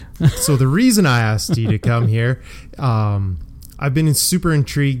So the reason I asked you to come here, I've been super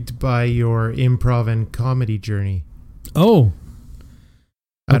intrigued by your improv and comedy journey. Oh.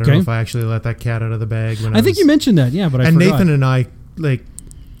 I don't know if I actually let that cat out of the bag. I think you mentioned that, yeah, but I forgot. Nathan and I,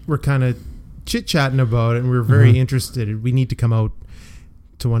 were kind of chit-chatting about it, and we were very interested. We need to come out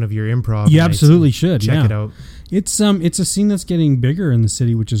to one of your improv You absolutely should. Check it out. It's a scene that's getting bigger in the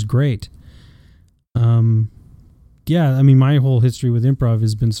city, which is great. Yeah, I mean, my whole history with improv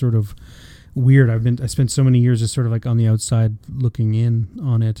has been sort of weird. I spent so many years just sort of like on the outside looking in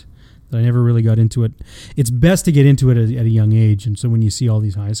on it that I never really got into it. It's best to get into it at a young age, and so when you see all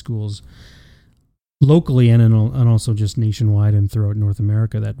these high schools locally and also just nationwide and throughout North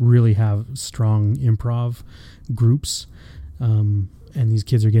America that really have strong improv groups, and these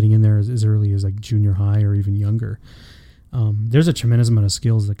kids are getting in there as early as like junior high or even younger. There's a tremendous amount of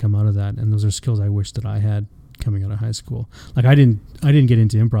skills that come out of that, and those are skills I wish that I had coming out of high school. Like I didn't get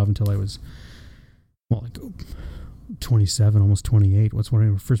into improv until I was 27, almost 28. What's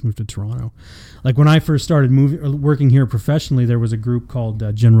when I first moved to Toronto. Like when I first started working here professionally, there was a group called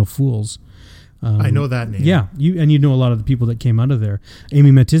General Fools. I know that name. Yeah, you know a lot of the people that came out of there.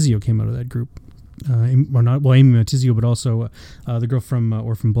 Amy Matizio came out of that group. Amy Matizio, but also the girl from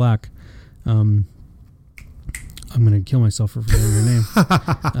Orphan Black. I'm going to kill myself for forgetting her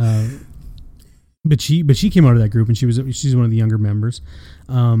name. But she came out of that group, and she's one of the younger members,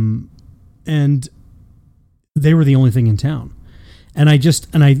 and they were the only thing in town, and I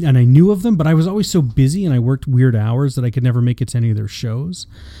knew of them, but I was always so busy, and I worked weird hours that I could never make it to any of their shows,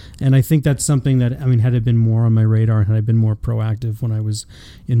 and I think that's something that had it been more on my radar, and had I been more proactive when I was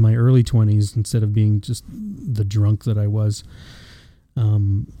in my early 20s instead of being just the drunk that I was,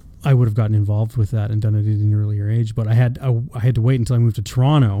 I would have gotten involved with that and done it at an earlier age. But I had to wait until I moved to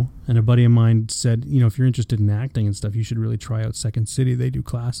Toronto, and a buddy of mine said, if you're interested in acting and stuff, you should really try out Second City. They do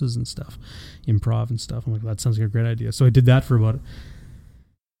classes and stuff, improv and stuff. I'm like, that sounds like a great idea. So I did that for about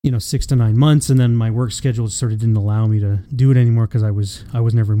 6 to 9 months, and then my work schedule sort of didn't allow me to do it anymore because I was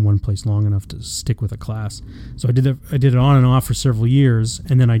never in one place long enough to stick with a class. So I did it on and off for several years,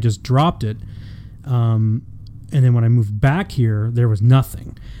 and then I just dropped it. And then when I moved back here, there was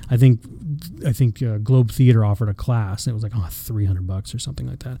nothing. I think Globe Theater offered a class. And it was like $300 or something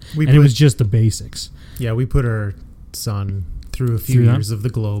like that. It was just the basics. Yeah, we put our son through a few years of the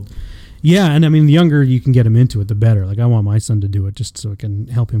Globe. Yeah, and I mean, the younger you can get him into it, the better. Like I want my son to do it just so it can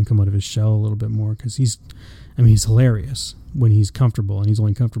help him come out of his shell a little bit more, because he's hilarious when he's comfortable, and he's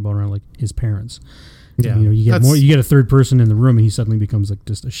only comfortable around like his parents. Yeah, you get a third person in the room, and he suddenly becomes like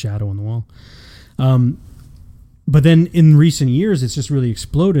just a shadow on the wall. But then in recent years, it's just really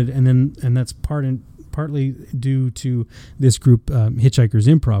exploded, and that's partly due to this group, Hitchhikers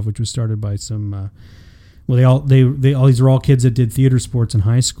Improv, which was started by some. These are all kids that did theater sports in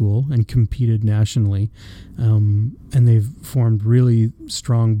high school and competed nationally, and they've formed really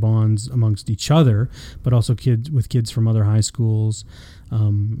strong bonds amongst each other, but also kids from other high schools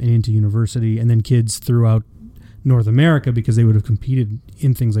and into university, and then kids throughout North America, because they would have competed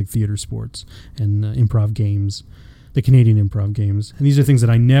in things like theater sports and improv games, the Canadian improv games. And these are things that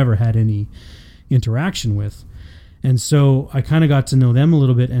I never had any interaction with. And so I kind of got to know them a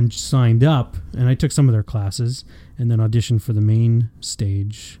little bit and signed up, and I took some of their classes and then auditioned for the main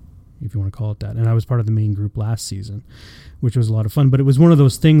stage, if you want to call it that. And I was part of the main group last season, which was a lot of fun. But it was one of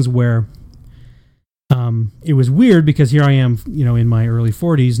those things where it was weird, because here I am, in my early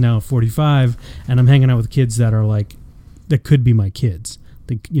 40s, now 45, and I'm hanging out with kids that are like, that could be my kids.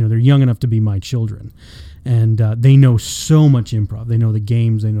 They're young enough to be my children. And they know so much improv. They know the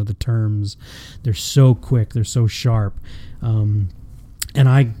games. They know the terms. They're so quick. They're so sharp. And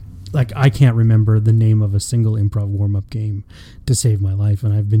I can't remember the name of a single improv warm-up game to save my life.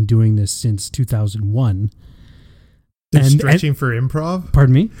 And I've been doing this since 2001. Stretching for improv?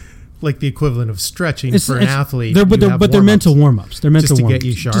 Pardon me? Like the equivalent of stretching for an athlete. They're mental warm-ups. They're mental just to warm-ups. Get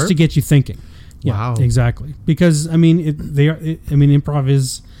you sharp? Just to get you thinking. Yeah, wow. Exactly. Because, improv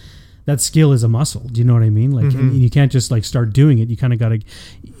is... that skill is a muscle. Do you know what I mean? Like, and you can't just like start doing it. You kind of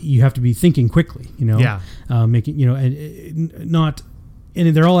you have to be thinking quickly, Yeah.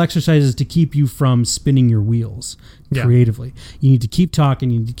 And they're all exercises to keep you from spinning your wheels creatively. You need to keep talking.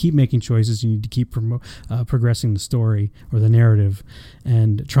 You need to keep making choices. You need to keep progressing the story or the narrative,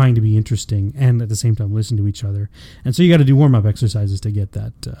 and trying to be interesting, and at the same time listen to each other. And so you got to do warm-up exercises to get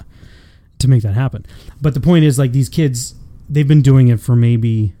that, to make that happen. But the point is, like, these kids, they've been doing it for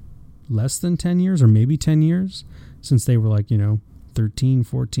maybe less than 10 years or maybe 10 years since they were 13,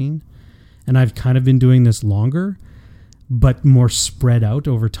 14. And I've kind of been doing this longer, but more spread out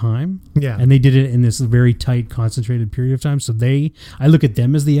over time. Yeah. And they did it in this very tight, concentrated period of time. So I look at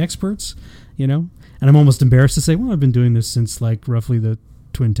them as the experts, you know, and I'm almost embarrassed to say, well, I've been doing this since like roughly the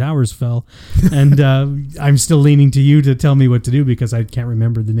Twin Towers fell. And I'm still leaning to you to tell me what to do because I can't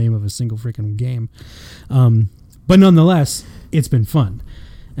remember the name of a single freaking game. But nonetheless, it's been fun.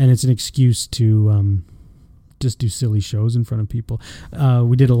 And it's an excuse to just do silly shows in front of people.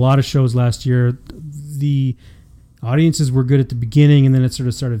 We did a lot of shows last year. The audiences were good at the beginning, and then it sort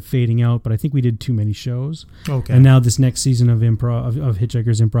of started fading out. But I think we did too many shows. Okay. And now this next season of improv of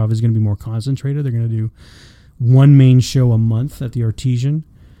Hitchhiker's Improv is going to be more concentrated. They're going to do one main show a month at the Artesian,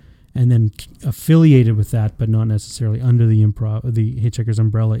 and then affiliated with that, but not necessarily under the Hitchhiker's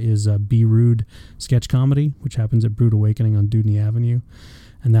umbrella, is Be Rude sketch comedy, which happens at Brood Awakening on Dudney Avenue,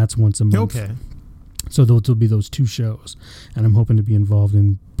 and that's once a month. Okay. So those will be those two shows, and I'm hoping to be involved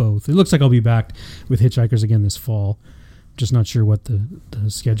in both. It looks like I'll be back with Hitchhikers again this fall. Just not sure what the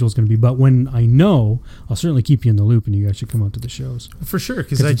schedule is going to be, but when I know, I'll certainly keep you in the loop, and you guys should come out to the shows for sure.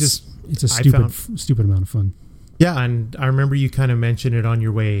 Because it's a stupid amount of fun. Yeah, and I remember you kind of mentioned it on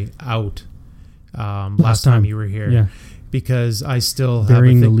your way out last time you were here. Yeah, because I still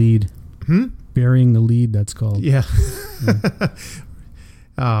burying the lead. Burying the lead. That's called. Yeah.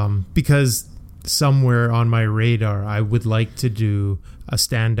 Because somewhere on my radar, I would like to do a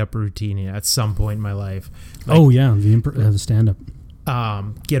stand-up routine at some point in my life. Like, the stand-up.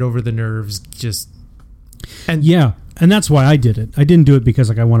 Get over the nerves, and that's why I did it. I didn't do it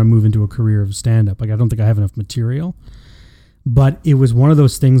because I want to move into a career of stand-up. I don't think I have enough material. But it was one of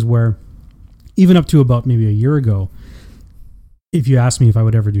those things where, even up to about maybe a year ago, if you asked me if I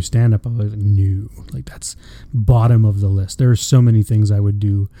would ever do stand-up, I was like, no. Like, that's bottom of the list. There are so many things I would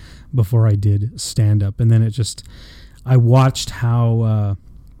do before I did stand-up. And then I watched how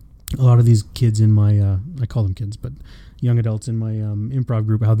a lot of these kids in my, I call them kids, but young adults in my improv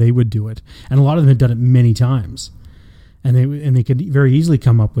group, how they would do it. And a lot of them had done it many times. And they could very easily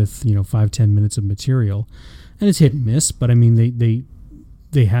come up with, 5-10 minutes of material. And it's hit and miss, but I mean, they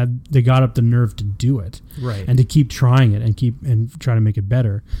got up the nerve to do it, right, and to keep trying it and try to make it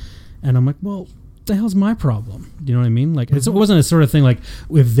better. And I'm like, well, what the hell's my problem? Do you know what I mean? Like, it wasn't a sort of thing like,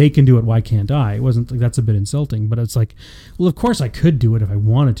 if they can do it, why can't I? It wasn't like, that's a bit insulting, but it's like, well, of course I could do it if I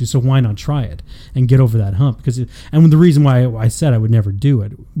wanted to, so why not try it and get over that hump? And the reason why I said I would never do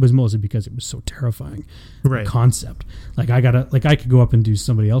it was mostly because it was so terrifying. Right. The concept. Like, I could go up and do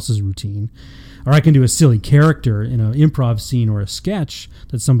somebody else's routine, or I can do a silly character in an improv scene or a sketch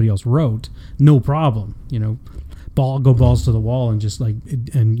that somebody else wrote, no problem. Go balls to the wall and just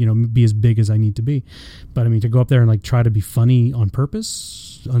be as big as I need to be. But I mean, to go up there and try to be funny on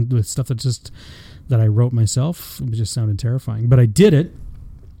purpose with stuff that I wrote myself, it just sounded terrifying. But I did it,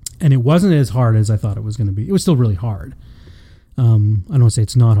 and it wasn't as hard as I thought it was going to be. It was still really hard. I don't want to say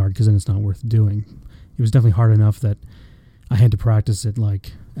it's not hard because then it's not worth doing. It was definitely hard enough that I had to practice it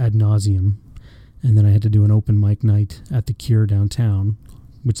ad nauseum. And then I had to do an open mic night at the Cure downtown,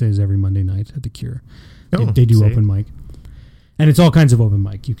 which is every Monday night at the Cure. They do open mic. And it's all kinds of open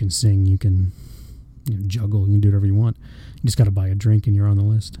mic. You can sing, you can juggle, you can do whatever you want. You just got to buy a drink and you're on the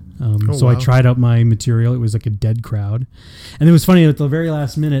list. So I tried out my material. It was like a dead crowd. And it was funny, at the very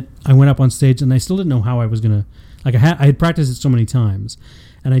last minute, I went up on stage and I still didn't know how I was going to... I had practiced it so many times.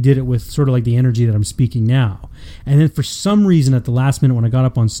 And I did it with sort of like the energy that I'm speaking now. And then for some reason at the last minute when I got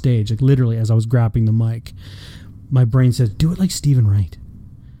up on stage, literally as I was grabbing the mic, my brain said, do it like Stephen Wright.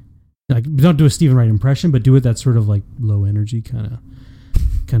 Don't do a Stephen Wright impression, but do it that sort of low energy kind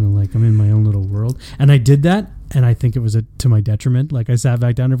of like I'm in my own little world. And I did that, and I think it was to my detriment. I sat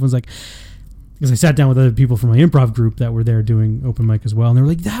back down, everyone's like, because I sat down with other people from my improv group that were there doing open mic as well, and they were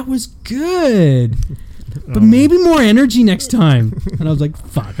like, that was good. But maybe more energy next time. And I was like,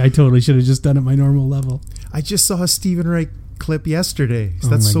 fuck, I totally should have just done it my normal level. I just saw a Stephen Wright clip yesterday.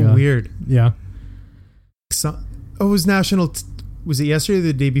 That's so weird. Yeah. It was National... was it yesterday or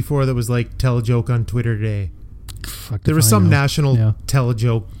the day before that was Tell a Joke on Twitter Day? There was some national Tell a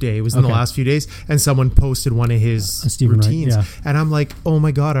Joke Day. It was in the last few days. And someone posted one of his routines. Wright, yeah. And I'm like, oh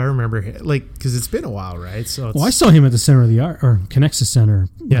my God, I remember it. Because it's been a while, right? So I saw him at the Center of the Art, or Connexa Center,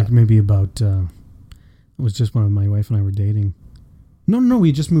 maybe about... it was just when my wife and I were dating. No,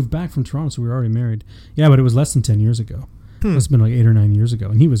 we just moved back from Toronto, so we were already married. Yeah, but it was less than 10 years ago. Must have been 8 or 9 years ago,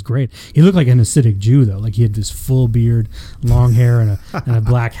 and he was great. He looked like an Hasidic Jew, though. He had this full beard, long hair, and a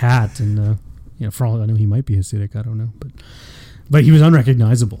black hat. And for all I know, he might be Hasidic. I don't know, but he was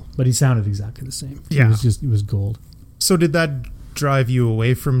unrecognizable. But he sounded exactly the same. Yeah, he was gold. So did that drive you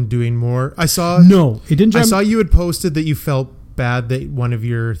away from doing more? No, it didn't. I saw you had posted that you felt bad that one of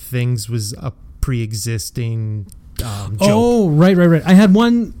your things was a pre-existing joke. Oh, right. I had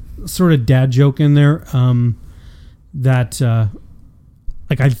one sort of dad joke in there that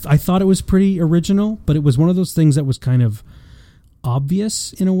I thought it was pretty original, but it was one of those things that was kind of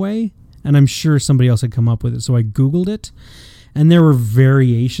obvious in a way, and I'm sure somebody else had come up with it. So I Googled it, and there were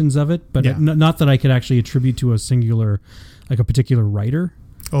variations of it, but not that I could actually attribute to a singular, like a particular writer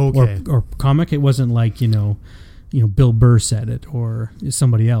or comic. It wasn't like, Bill Burr said it or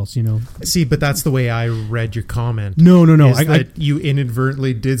somebody else, See, but that's the way I read your comment. No. You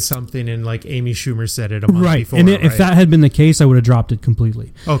inadvertently did something and like Amy Schumer said it a month before. And if that had been the case, I would have dropped it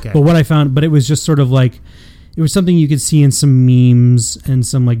completely. Okay. But what I found, it was just sort of like, it was something you could see in some memes and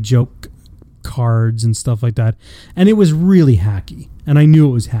some like joke cards and stuff like that. And it was really hacky. And I knew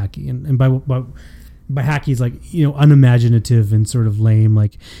it was hacky. And by hacky, it's like, unimaginative and sort of lame.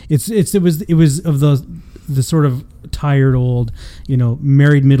 Like it was of the sort of tired old,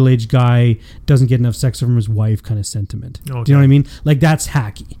 married middle-aged guy doesn't get enough sex from his wife kind of sentiment. Okay. Do you know what I mean? Like that's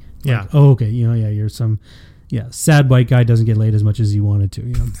hacky. Yeah. Like, okay. You're some, sad white guy doesn't get laid as much as he wanted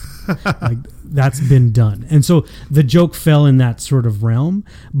to, like that's been done. And so the joke fell in that sort of realm,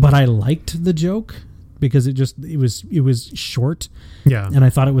 but I liked the joke because it was short. Yeah. And I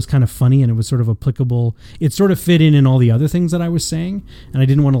thought it was kind of funny and it was sort of applicable. It sort of fit in all the other things that I was saying. And I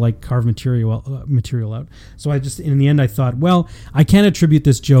didn't want to like carve material out. So I just, in the end, I thought, well, I can't attribute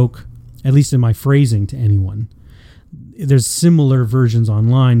this joke, at least in my phrasing, to anyone. There's similar versions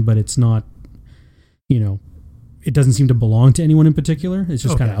online, but it's not, it doesn't seem to belong to anyone in particular. It's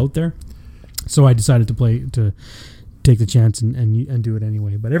just kind of out there. So I decided to take the chance and do it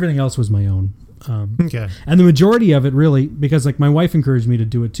anyway. But everything else was my own. Okay. And the majority of it really, because like my wife encouraged me to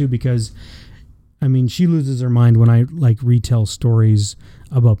do it too, because she loses her mind when I like retell stories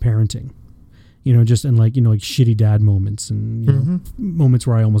about parenting, just in like shitty dad moments and moments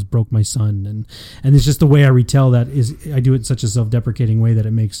where I almost broke my son, and it's just the way I retell that is I do it in such a self-deprecating way that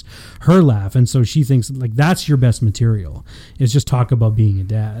it makes her laugh, and so she thinks like that's your best material is just talk about being a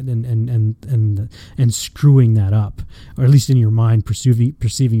dad and screwing that up, or at least in your mind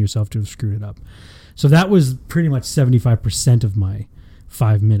perceiving yourself to have screwed it up. So that was pretty much 75% of my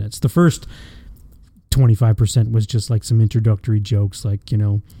 5 minutes. The first 25% was just like some introductory jokes, like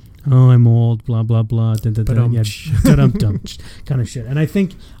oh, I'm old, blah, blah, blah, kind of shit. And I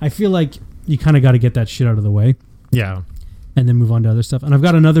feel like you kind of got to get that shit out of the way. Yeah. And then move on to other stuff. And I've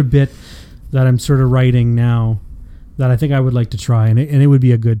got another bit that I'm sort of writing now that I think I would like to try, and it would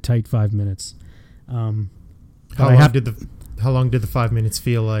be a good tight 5 minutes. How long did the 5 minutes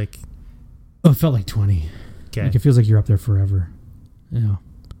feel like? Oh, it felt like 20. Okay. Like it feels like you're up there forever. Yeah.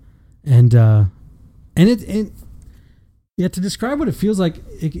 And to describe what it feels like,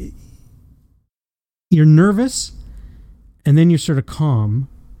 you're nervous, and then you're sort of calm,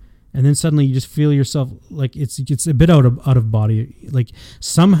 and then suddenly you just feel yourself like it's a bit out of body. Like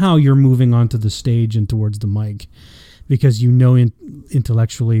somehow you're moving onto the stage and towards the mic, because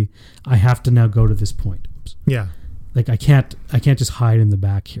intellectually I have to now go to this point. Oops. Yeah. Like I can't just hide in the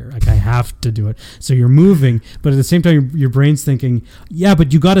back here. Like I have to do it. So you're moving, but at the same time your brain's thinking, yeah,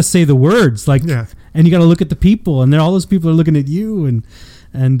 but you got to say the words, like, and you got to look at the people, and then all those people are looking at you, and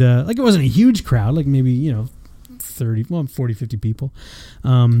like it wasn't a huge crowd, like maybe 40, 50 people.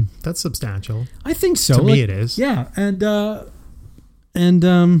 That's substantial. I think so. To me, it is. Yeah, and I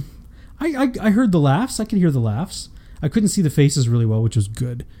heard the laughs. I could hear the laughs. I couldn't see the faces really well, which was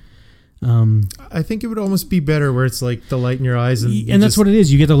good. I think it would almost be better where it's like the light in your eyes, and that's what it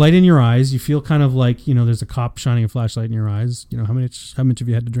is. You get the light in your eyes. You feel kind of like there's a cop shining a flashlight in your eyes. How much have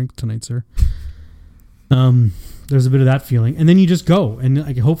you had to drink tonight, sir? There's a bit of that feeling, and then you just go, and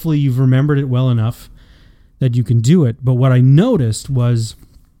like hopefully you've remembered it well enough that you can do it. But what I noticed was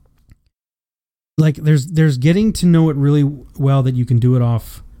like there's getting to know it really well that you can do it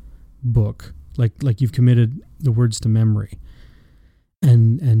off book, like you've committed the words to memory.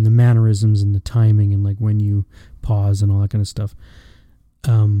 And the mannerisms and the timing and like when you pause and all that kind of stuff.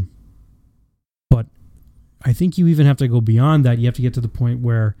 But I think you even have to go beyond that. You have to get to the point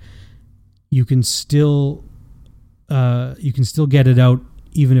where you can still get it out,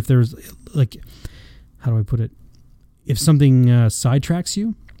 even if there's like, how do I put it? If something sidetracks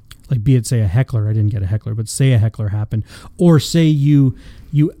you, like be it say a heckler, I didn't get a heckler, but say a heckler happened, or say you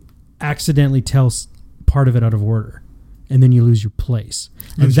accidentally tell part of it out of order, and then you lose your place.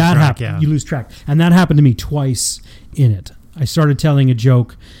 And that happened. Yeah. You lose track. And that happened to me twice in it. I started telling a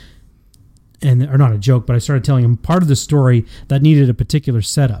joke, or not a joke, but I started telling him part of the story that needed a particular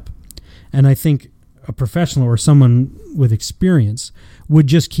setup. And I think a professional or someone with experience would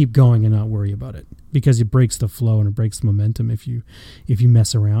just keep going and not worry about it, because it breaks the flow and it breaks the momentum if you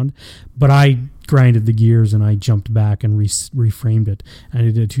mess around. But I grinded the gears and I jumped back and reframed it, and I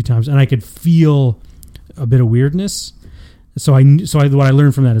did it 2 times, and I could feel a bit of weirdness. So what I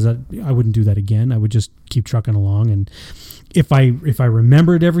learned from that is that I wouldn't do that again. I would just keep trucking along, and if I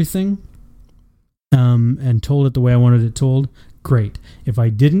remembered everything and told it the way I wanted it told, great. If I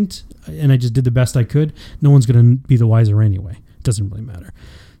didn't, and I just did the best I could, no one's going to be the wiser anyway. It doesn't really matter.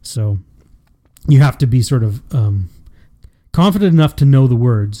 So you have to be sort of confident enough to know the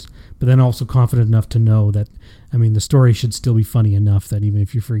words, but then also confident enough to know that, I mean, the story should still be funny enough that even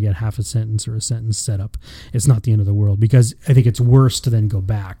if you forget half a sentence or a sentence setup, it's not the end of the world, because I think it's worse to then go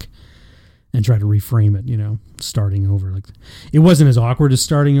back and try to reframe it, starting over. Like, it wasn't as awkward as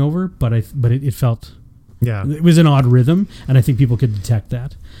starting over, but it felt, it was an odd rhythm, and I think people could detect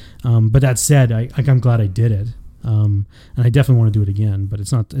that. But that said, I'm glad I did it. And I definitely want to do it again, but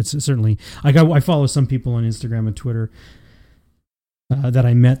it's certainly, I follow some people on Instagram and Twitter that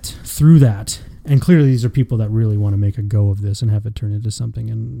I met through that, and clearly these are people that really want to make a go of this and have it turn into something,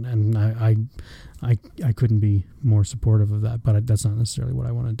 and I couldn't be more supportive of that, but that's not necessarily what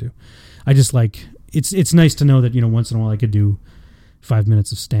I want to do. I just like, it's nice to know that, once in a while I could do 5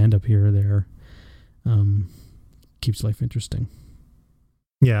 minutes of stand-up here or there. Keeps life interesting.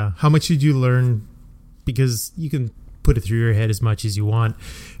 Yeah. How much did you learn? Because you can put it through your head as much as you want,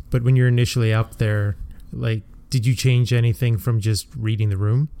 but when you're initially up there, like, did you change anything from just reading the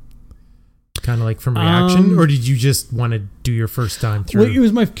room? Kind of like from reaction, or did you just want to do your first time through? Well, it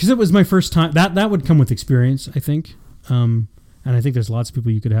was my first time. That would come with experience, I think. And I think there's lots of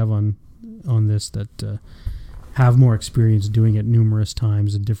people you could have on this that have more experience doing it numerous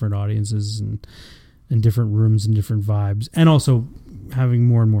times in different audiences and in different rooms and different vibes, and also having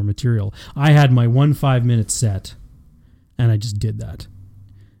more and more material. I had my 5-minute set, and I just did that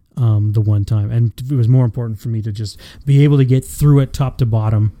the one time, and it was more important for me to just be able to get through it top to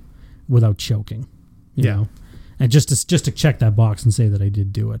bottom without choking, you know, and just to check that box and say that I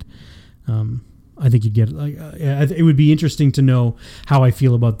did do it. I think you'd get it would be interesting to know how I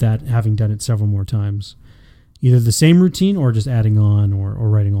feel about that, having done it several more times, either the same routine or just adding on or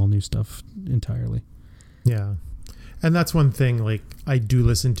writing all new stuff entirely. Yeah. And that's one thing, like, I do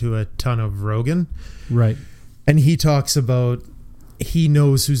listen to a ton of Rogan. Right. And he talks about, he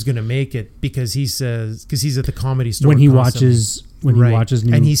knows who's going to make it, because he says, because he's at the Comedy Store when he watches new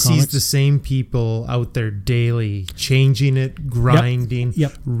and he comics. sees the same people out there daily, changing it, grinding,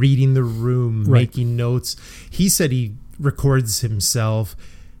 reading the room, making notes. He said he records himself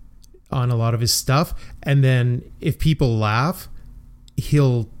on a lot of his stuff, and then if people laugh,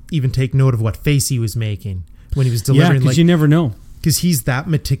 he'll even take note of what face he was making when he was delivering. Because you never know. Because he's that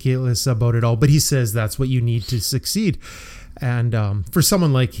meticulous about it all. But he says that's what you need to succeed. And for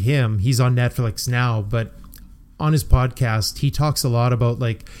someone like him, he's on Netflix now, but on his podcast, he talks a lot about,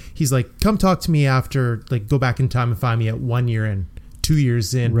 like, he's like, come talk to me after, like, go back in time and find me at 1 year in, 2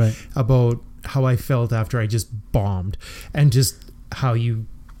 years in, about how I felt after I just bombed, and just how you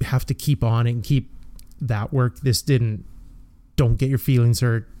have to keep on and keep that work. Don't get your feelings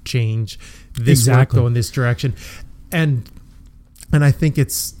hurt, change this work, go in this direction. And I think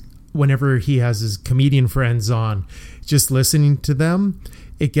it's, whenever he has his comedian friends on, just listening to them,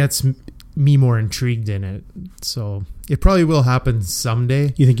 it gets me more intrigued in it. So it probably will happen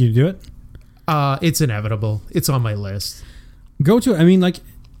someday. You think you'd do it? It's inevitable. It's on my list. Go to it. I mean, like,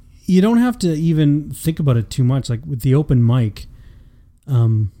 you don't have to even think about it too much. Like with the open mic,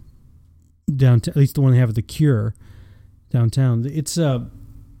 downtown, at least the one they have at the Cure downtown, it's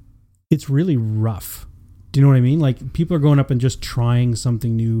really rough. Do you know what I mean? Like, people are going up and just trying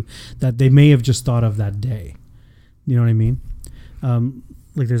something new that they may have just thought of that day. You know what I mean?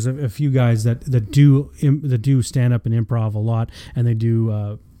 Like, there's a few guys that do stand up and improv a lot, and they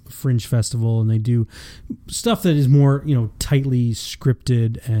do Fringe Festival, and they do stuff that is more, tightly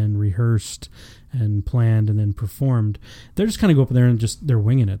scripted and rehearsed and planned and then performed. They're just kind of go up there and they're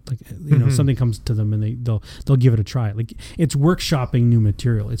winging it. Like, something comes to them and they'll give it a try. Like, it's workshopping new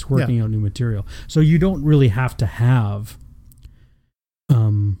material. It's working out new material. So you don't really have to have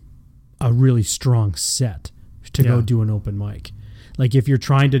a really strong set to go do an open mic. Like, if you're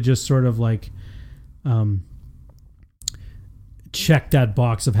trying to just sort of like check that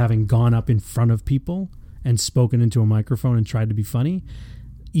box of having gone up in front of people and spoken into a microphone and tried to be funny,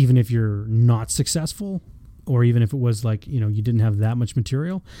 even if you're not successful, or even if it was like, you didn't have that much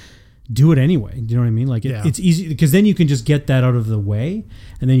material, do it anyway. Do you know what I mean? Like it's easy because then you can just get that out of the way,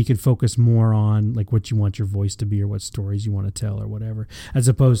 and then you can focus more on like what you want your voice to be or what stories you want to tell or whatever, as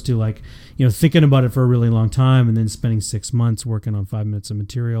opposed to like, you know, thinking about it for a really long time and then spending 6 months working on 5 minutes of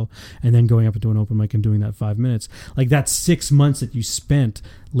material and then going up into an open mic and doing that 5 minutes. Like that 6 months that you spent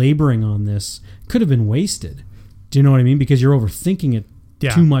laboring on this could have been wasted. Do you know what I mean? Because you're overthinking it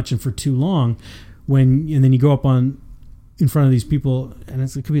too much and for too long. And then you go up in front of these people, and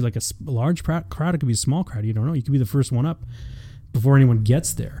it could be like a large crowd, it could be a small crowd, you don't know. You could be the first one up before anyone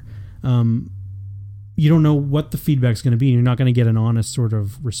gets there. You don't know what the feedback's going to be, and you're not going to get an honest sort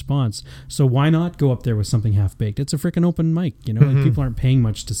of response. So why not go up there with something half-baked? It's a freaking open mic, you know. Like people aren't paying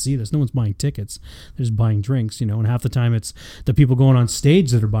much to see this. No one's buying tickets. They're just buying drinks, you know, and half the time it's the people going on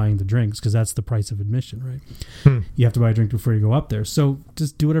stage that are buying the drinks because that's the price of admission, right? You have to buy a drink before you go up there. So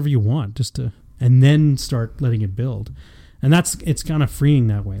just do whatever you want and then start letting it build. And it's kind of freeing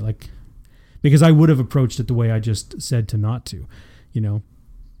that way, like, because I would have approached it the way I just said not to, you know,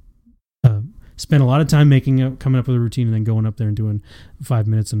 spend a lot of time coming up with a routine and then going up there and doing 5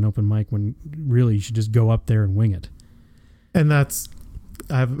 minutes in an open mic when really you should just go up there and wing it. And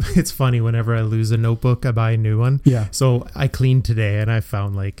it's funny, whenever I lose a notebook, I buy a new one. Yeah. So I cleaned today and I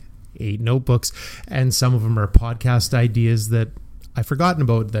found like 8 notebooks, and some of them are podcast ideas that I've forgotten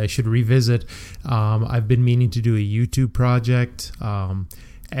about that I should revisit. I've been meaning to do a YouTube project, and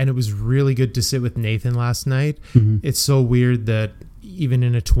it was really good to sit with Nathan last night. It's so weird that even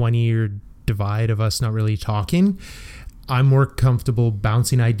in a 20-year divide of us not really talking, I'm more comfortable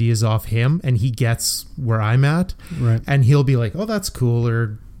bouncing ideas off him, and he gets where I'm at. Right. And he'll be like, "Oh, that's cool,"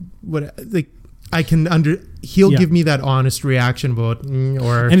 or what, like. I can he'll give me that honest reaction about,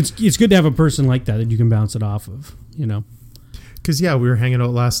 or, and it's good to have a person like that you can bounce it off of, you know. Because, we were hanging out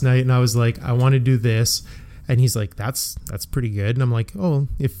last night, and I was like, I want to do this. And he's like, that's pretty good. And I'm like, oh,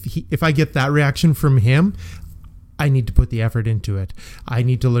 if I get that reaction from him, I need to put the effort into it. I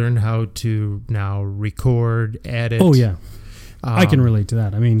need to learn how to now record, edit. Oh, yeah. I can relate to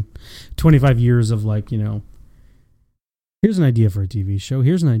that. I mean, 25 years of like, you know, here's an idea for a TV show.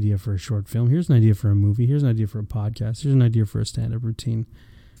 Here's an idea for a short film. Here's an idea for a movie. Here's an idea for a podcast. Here's an idea for a stand-up routine.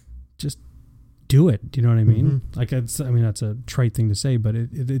 Just do it. Do you know what I mean? Like, that's a trite thing to say, but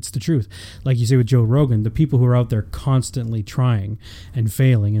it's the truth. Like you say with Joe Rogan, the people who are out there constantly trying and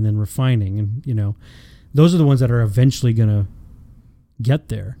failing and then refining, and, you know, those are the ones that are eventually going to get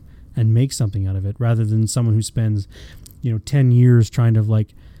there and make something out of it, rather than someone who spends, you know, 10 years trying to like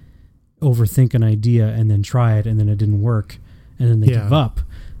overthink an idea and then try it and then it didn't work and then they give up,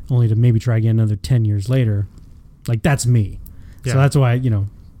 only to maybe try again another 10 years later. Like, that's me. So that's why, you know,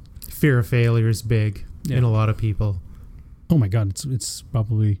 fear of failure is big in a lot of people. Oh my God, it's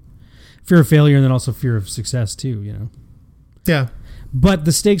probably fear of failure and then also fear of success too, you know. Yeah. But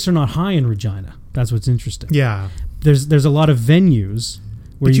the stakes are not high in Regina. That's what's interesting. Yeah. There's a lot of venues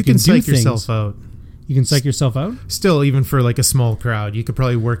where you can psych yourself out. You can psych yourself out? Still, even for like a small crowd, you could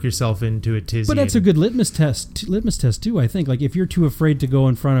probably work yourself into a tizzy. But that's a good litmus test too, I think. Like, if you're too afraid to go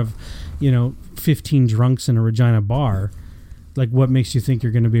in front of, you know, 15 drunks in a Regina bar, like, what makes you think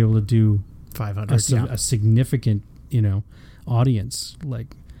you're going to be able to do 500 a significant, you know, audience?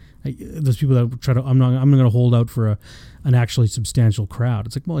 Like, those people that try to, I'm going to hold out for an actually substantial crowd.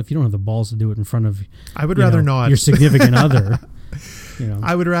 It's like, well, if you don't have the balls to do it in front of, I would rather not your significant other, you know,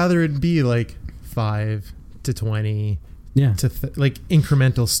 I would rather it be like 5 to 20, to like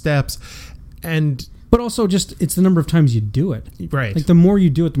incremental steps, but also just it's the number of times you do it. Right. Like, the more you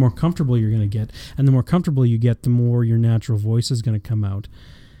do it, the more comfortable you're going to get, and the more comfortable you get, the more your natural voice is going to come out,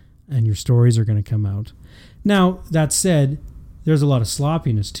 and your stories are going to come out. Now, that said, there's a lot of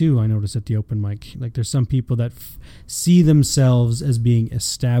sloppiness too, I notice, at the open mic. Like, there's some people that see themselves as being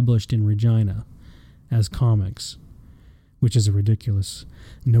established in Regina as comics, which is a ridiculous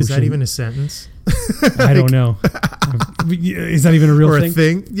notion. Is that even a sentence? I don't know. Is that even a real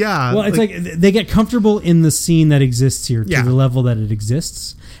thing? Yeah. Well, it's like they get comfortable in the scene that exists here to the level that it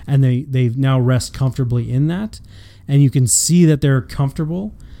exists, and they now rest comfortably in that, and you can see that they're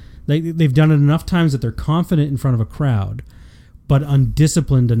comfortable. They've done it enough times that they're confident in front of a crowd, but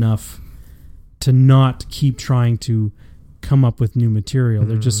undisciplined enough to not keep trying to come up with new material.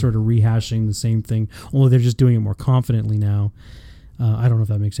 They're just sort of rehashing the same thing, only they're just doing it more confidently now. I don't know if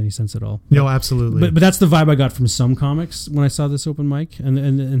that makes any sense at all. No, absolutely. But that's the vibe I got from some comics when I saw this open mic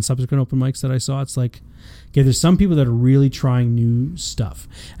and subsequent open mics that I saw. It's like, okay, there's some people that are really trying new stuff,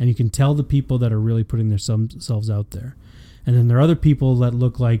 and you can tell the people that are really putting themselves out there. And then there are other people that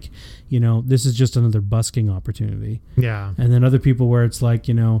look like, you know, this is just another busking opportunity. Yeah. And then other people where it's like,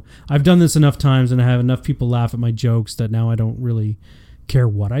 you know, I've done this enough times and I have enough people laugh at my jokes that now I don't really care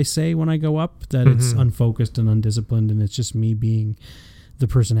what I say when I go up, that it's unfocused and undisciplined, and it's just me being the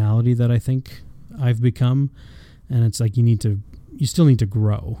personality that I think I've become. And it's like you still need to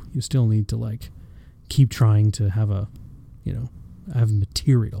grow. You still need to like keep trying to have have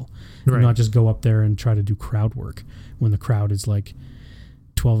material, right. And not just go up there and try to do crowd work when the crowd is like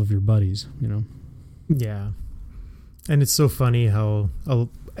 12 of your buddies, Yeah. And it's so funny how,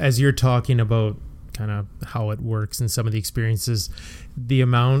 as you're talking about kind of how it works and some of the experiences, the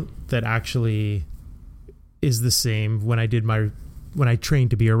amount that actually is the same when I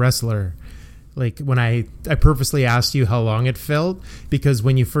trained to be a wrestler. Like when I purposely asked you how long it felt, because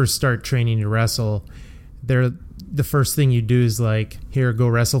when you first start training to wrestle, the first thing you do is like, here, go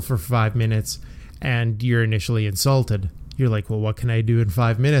wrestle for 5 minutes, and you're initially insulted. You're like, well, what can I do in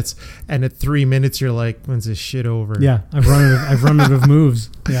 5 minutes? And at 3 minutes, you're like, when's this shit over? Yeah, I've run out of moves.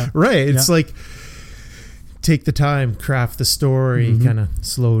 Yeah, right. It's like, take the time, craft the story, kind of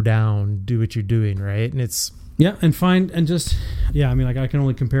slow down, do what you're doing, right? And it's I mean, like I can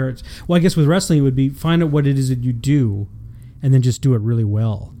only compare it. Well, I guess with wrestling, it would be find out what it is that you do, and then just do it really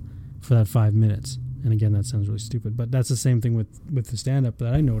well for that 5 minutes. And again, that sounds really stupid, but that's the same thing with the stand-up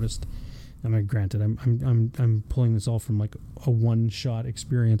that I noticed. I mean, granted, I'm pulling this all from like a one-shot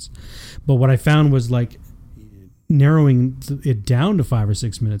experience, but what I found was like narrowing it down to 5 or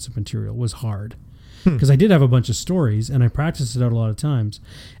 6 minutes of material was hard. Because I did have a bunch of stories, and I practiced it out a lot of times,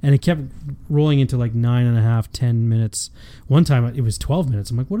 and it kept rolling into like 9.5, 10 minutes. One time it was 12 minutes.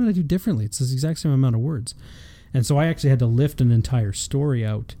 I'm like, what did I do differently? It's the exact same amount of words. And so I actually had to lift an entire story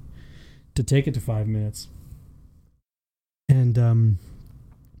out to take it to 5 minutes. And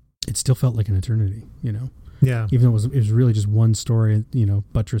it still felt like an eternity, Yeah. Even though it was really just one story,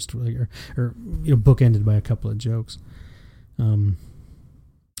 buttressed or bookended by a couple of jokes.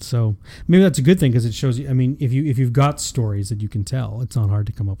 So maybe that's a good thing because it shows you. I mean, if you've got stories that you can tell, it's not hard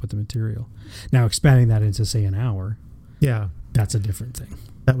to come up with the material. Now expanding that into say an hour, that's a different thing.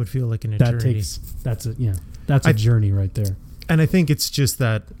 That would feel like an eternity. That's a journey right there. And I think it's just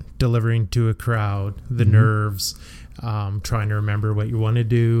that delivering to a crowd, the nerves, trying to remember what you want to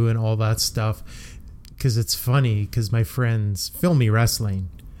do and all that stuff. Because it's funny because my friends film me wrestling,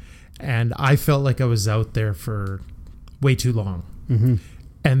 and I felt like I was out there for way too long.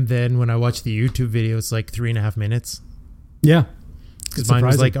 And then when I watch the YouTube video, it's like 3.5 minutes. Yeah. Because mine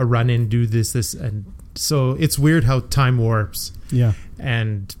was like a run in, do this. And so it's weird how time warps. Yeah.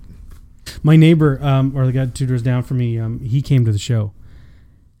 And my neighbor, or the guy 2 doors down from me, he came to the show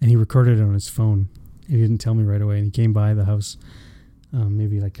and he recorded it on his phone. He didn't tell me right away. And he came by the house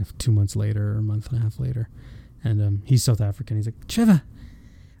maybe like 2 months later or a month and a half later. And he's South African. He's like, Trevor,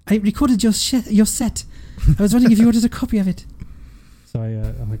 I recorded your set. I was wondering if you wanted a copy of it. So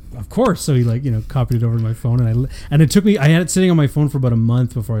I'm like, of course. So he copied it over to my phone, and it took me. I had it sitting on my phone for about a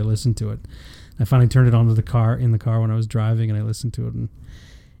month before I listened to it. I finally turned it on in the car when I was driving, and I listened to it, and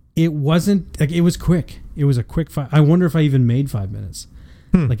it wasn't like it was quick. It was a quick 5. I wonder if I even made 5 minutes.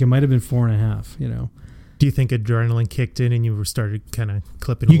 Like it might have been 4.5. Do you think adrenaline kicked in and you started kind of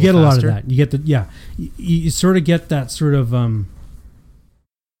clipping? You get a lot of that. You get you sort of get that sort of.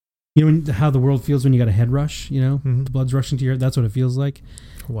 How the world feels when you got a head rush, the blood's rushing to your head. That's what it feels like.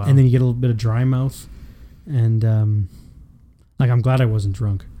 Wow. And then you get a little bit of dry mouth. And I'm glad I wasn't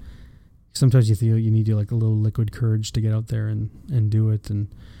drunk. Sometimes you feel you need a little liquid courage to get out there and do it. And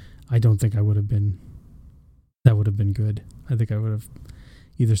I don't think that would have been good. I think I would have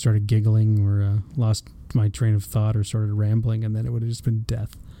either started giggling or lost my train of thought or started rambling, and then it would have just been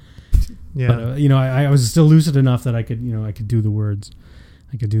death. Yeah. But, I was still lucid enough that I could do the words.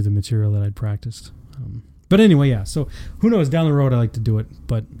 I could do the material that I'd practiced. But anyway, yeah. So who knows? Down the road, I like to do it.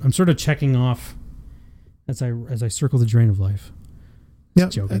 But I'm sort of checking off as I circle the drain of life. Yeah,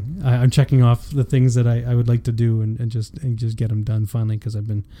 joking. I'm checking off the things that I would like to do and just get them done finally, because I've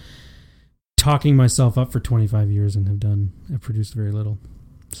been talking myself up for 25 years and have produced very little.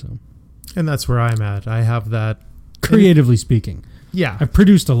 So, and that's where I'm at. I have that. Creatively speaking, yeah, I've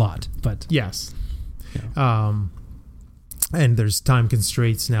produced a lot, but yes. Yeah. And there's time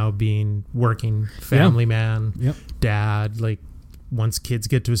constraints now, being working family man, dad, like once kids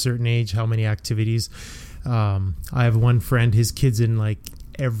get to a certain age, how many activities. I have one friend, his kid's in like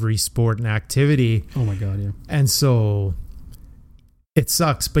every sport and activity. Oh my God. Yeah. And so it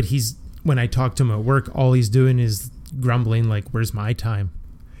sucks, but when I talk to him at work, all he's doing is grumbling like, where's my time?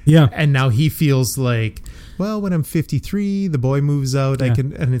 Yeah. And now he feels like, well, when I'm 53, the boy moves out. I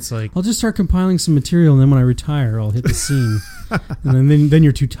can, and it's like, I'll just start compiling some material, and then when I retire, I'll hit the scene. And then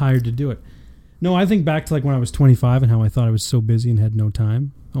you're too tired to do it. No, I think back to like when I was 25 and how I thought I was so busy and had no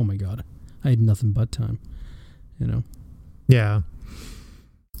time. Oh my God. I had nothing but time, Yeah.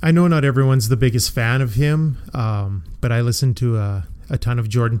 I know not everyone's the biggest fan of him, but I listen to a ton of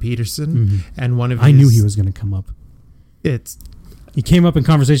Jordan Peterson, and one of his, I knew he was going to come up. He came up in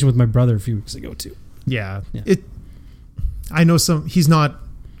conversation with my brother a few weeks ago too. Yeah. I know he's not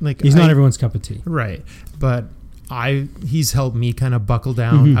everyone's cup of tea. Right. But he's helped me kind of buckle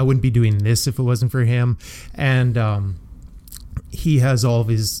down. I wouldn't be doing this if it wasn't for him. And he has all of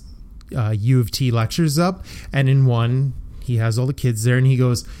his U of T lectures up, and in one he has all the kids there, and he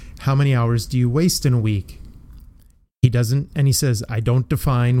goes, how many hours do you waste in a week? He doesn't, and he says, I don't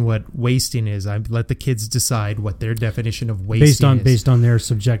define what wasting is. I let the kids decide what their definition of wasting is. Based on their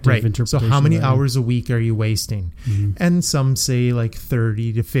subjective interpretation. So how many hours a week are you wasting? And some say like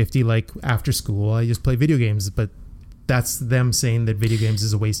 30 to 50, like after school, I just play video games. But that's them saying that video games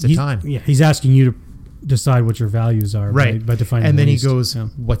is a waste of time. Yeah, he's asking you to decide what your values are by defining and then waste. He goes,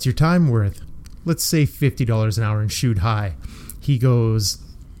 what's your time worth? Let's say $50 an hour and shoot high. He goes...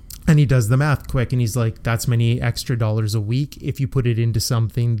 And he does the math quick, and he's like, that's many extra dollars a week if you put it into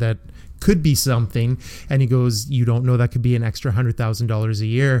something that could be something. And he goes, you don't know, that could be an extra $100,000 a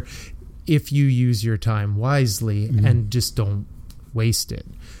year if you use your time wisely and just don't waste it.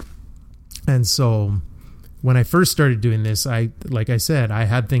 And so when I first started doing this, like I said, I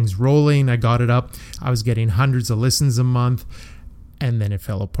had things rolling. I got it up. I was getting hundreds of listens a month, and then it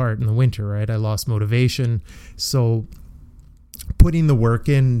fell apart in the winter, right? I lost motivation. So putting the work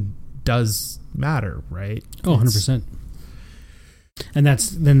in does matter, right? Oh, 100%. And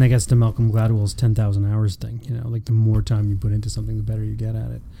then I guess the Malcolm Gladwell's 10,000 hours thing, like the more time you put into something, the better you get at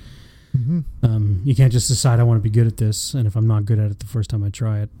it. You can't just decide I want to be good at this, and if I'm not good at it the first time I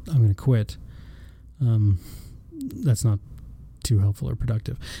try it, I'm going to quit. That's not too helpful or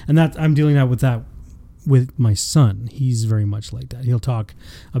productive. And that I'm dealing with my son. He's very much like that. He'll talk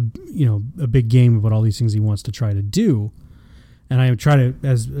a big game about all these things he wants to try to do. And I try to,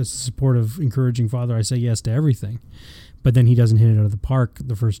 as a supportive, encouraging father, I say yes to everything. But then he doesn't hit it out of the park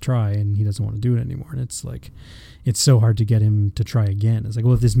the first try, and he doesn't want to do it anymore. And it's like, it's so hard to get him to try again. It's like,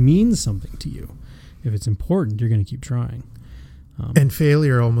 well, if this means something to you, if it's important, you're going to keep trying. And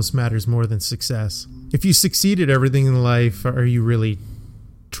failure almost matters more than success. If you succeed at everything in life, are you really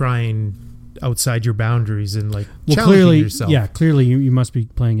trying outside your boundaries and challenging yourself? Yeah, clearly you must be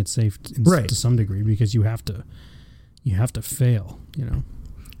playing it safe to some degree, because you have to fail,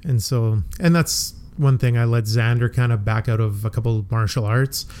 And that's one thing I let Xander kind of back out of a couple of martial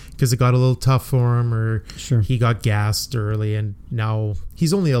arts because it got a little tough for him, or he got gassed early, and now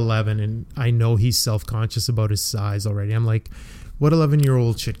he's only 11, and I know he's self-conscious about his size already. I'm like, what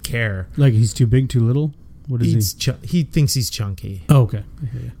 11-year-old should care? Like he's too big, too little? What is he? He thinks he's chunky. Oh, okay. I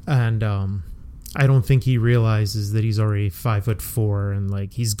hear you. And I don't think he realizes that he's already 5'4",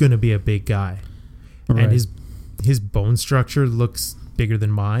 and he's going to be a big guy. Right. And his bone structure looks bigger than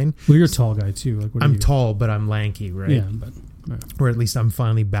mine. Well, you're a tall guy too. I'm tall, but I'm lanky, right? Yeah, but right. Or at least I'm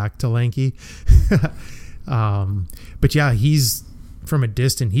finally back to lanky. But yeah, he's from a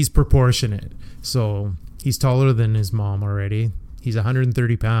distance. He's proportionate, so he's taller than his mom already. He's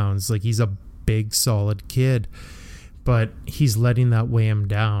 130 pounds. He's a big, solid kid, but he's letting that weigh him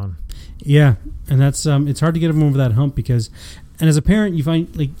down. Yeah, and that's it's hard to get him over that hump because. And as a parent, you find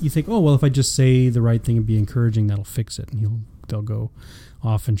you think, oh well, if I just say the right thing and be encouraging, that'll fix it, and they'll go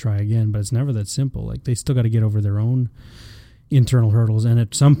off and try again. But it's never that simple. They still got to get over their own internal hurdles, and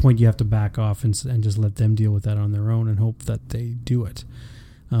at some point you have to back off and just let them deal with that on their own and hope that they do it.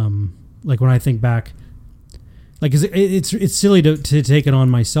 When I think back, it's silly to take it on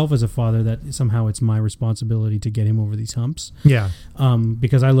myself as a father that somehow it's my responsibility to get him over these humps. Yeah.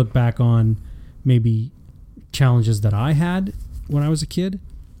 Because I look back on maybe challenges that I had when I was a kid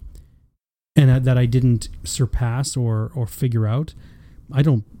and that I didn't surpass or figure out. I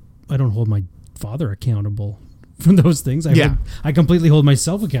don't hold my father accountable for those things. I completely hold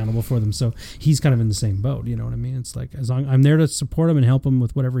myself accountable for them. So he's kind of in the same boat. You know what I mean? It's like, as long I'm there to support him and help him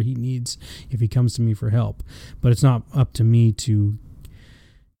with whatever he needs if he comes to me for help, but it's not up to me to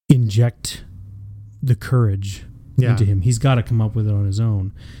inject the courage into him. He's got to come up with it on his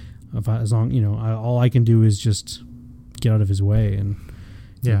own. All I can do is just get out of his way and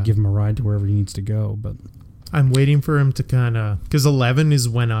give him a ride to wherever he needs to go. But I'm waiting for him to because 11 is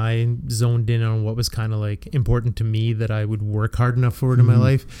when I zoned in on what was kind of important to me that I would work hard enough for it in my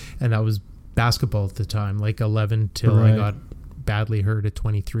life. And that was basketball at the time, 11 till I got badly hurt at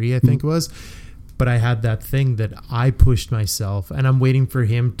 23, I think it was. But I had that thing that I pushed myself, and I'm waiting for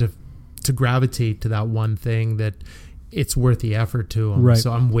him to gravitate to that one thing that it's worth the effort to him. Right.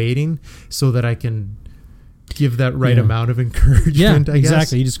 So I'm waiting so that I can give that amount of encouragement, I guess.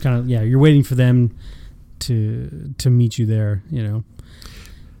 Exactly. You just kind of, you're waiting for them to meet you there,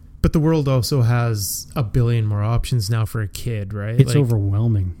 But the world also has a billion more options now for a kid, right? It's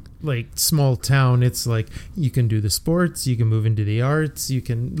overwhelming. Like small town, it's like you can do the sports, you can move into the arts, you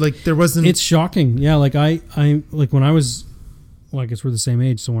can there wasn't. It's shocking, yeah. Like I like when I was, well, I guess we're the same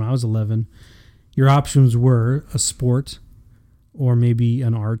age. So when I was 11, your options were a sport, or maybe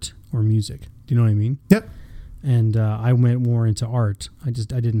an art or music. Do you know what I mean? Yep. And I went more into art. I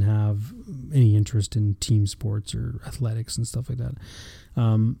didn't have any interest in team sports or athletics and stuff like that.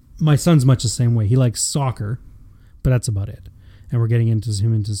 My son's much the same way. He likes soccer, but that's about it. And we're getting him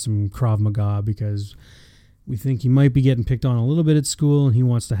into some Krav Maga because we think he might be getting picked on a little bit at school, and he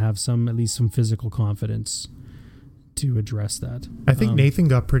wants to have at least some physical confidence to address that. I think Nathan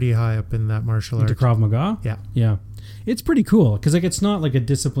got pretty high up in that martial art. Krav Maga? Yeah. Yeah. It's pretty cool because it's not like a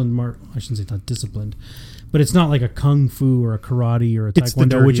disciplined I shouldn't say not disciplined, but it's not like a kung fu or a karate or a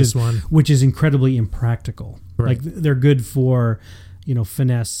taekwondo, which is incredibly impractical. Right. Like they're good for,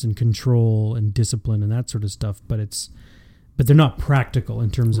 finesse and control and discipline and that sort of stuff, but they're not practical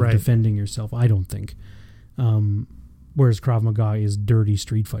in terms of defending yourself, I don't think. Whereas Krav Maga is dirty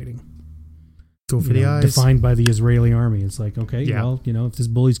street fighting. Go for the eyes. Defined by the Israeli army. It's like, okay, well, if this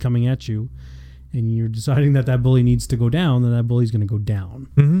bully's coming at you and you're deciding that bully needs to go down, then that bully's going to go down.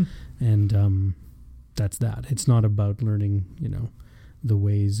 Mm-hmm. And that's that. It's not about learning, the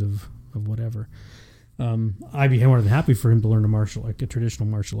ways of whatever. I'd be more than happy for him to learn a traditional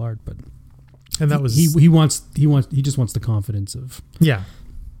martial art, but and that was he just wants the confidence of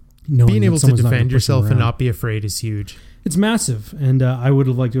being able to defend yourself and not be afraid is huge. It's massive, and I would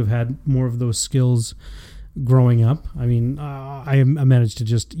have liked to have had more of those skills growing up. I mean, I managed to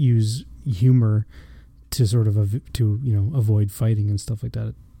just use humor to sort of avoid fighting and stuff like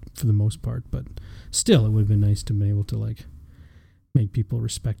that for the most part, but still, it would have been nice to be able to make people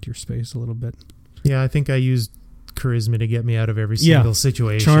respect your space a little bit. Yeah, I think I used charisma to get me out of every single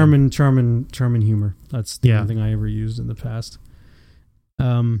situation. Charm and humor. That's the only thing I ever used in the past.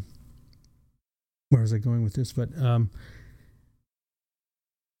 Where was I going with this? But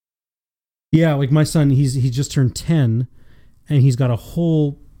like my son, he just turned 10, and he's got a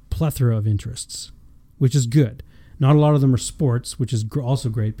whole plethora of interests, which is good. Not a lot of them are sports, which is also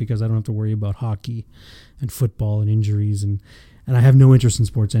great because I don't have to worry about hockey and football and injuries, and I have no interest in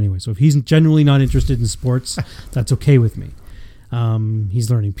sports anyway. So if he's genuinely not interested in sports, that's okay with me. He's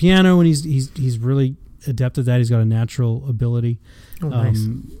learning piano, and he's really adept at that. He's got a natural ability. Oh, nice.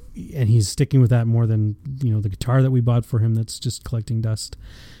 And he's sticking with that more than the guitar that we bought for him that's just collecting dust.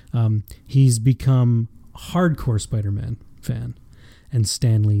 He's become a hardcore Spider-Man fan, and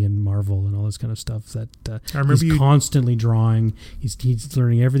Stan Lee and Marvel and all this kind of stuff that I remember he's constantly drawing. He's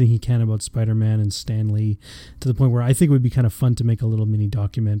learning everything he can about Spider-Man and Stan Lee, to the point where I think it would be kind of fun to make a little mini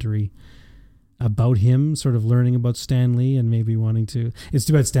documentary about him, sort of learning about Stan Lee and maybe wanting to. It's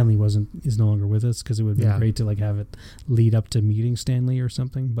too bad Stan Lee is no longer with us, because it would be great to have it lead up to meeting Stan Lee or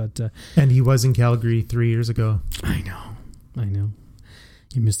something. But and he was in Calgary 3 years ago. I know.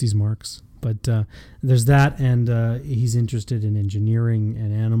 You missed these marks. But there's that, and he's interested in engineering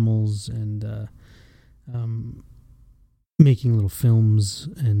and animals and making little films.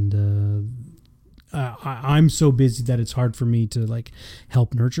 And I'm so busy that it's hard for me to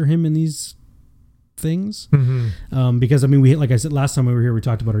help nurture him in these things. Mm-hmm. Because we, like I said last time we were here, we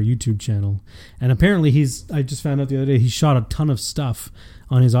talked about our YouTube channel, and apparently I just found out the other day he shot a ton of stuff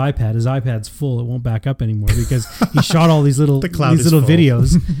on his iPad. His iPad's full; it won't back up anymore because he shot all these little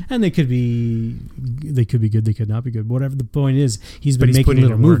videos, and they could be good, they could not be good. Whatever the point is, he's been making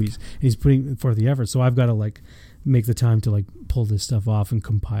little movies. And he's putting forth the effort. So I've got to make the time to pull this stuff off and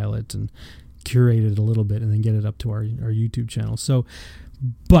compile it and curate it a little bit, and then get it up to our YouTube channel. So.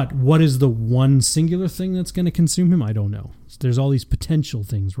 But what is the one singular thing that's going to consume him? I don't know. There's all these potential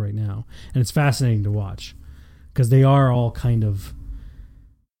things right now, and it's fascinating to watch because they are all kind of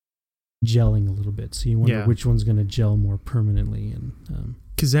gelling a little bit. So you wonder which one's going to gel more permanently. And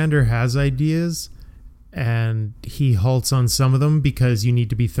Xander has ideas, and he halts on some of them because you need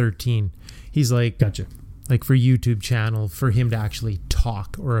to be 13. He's like, gotcha. Like for YouTube channel, for him to actually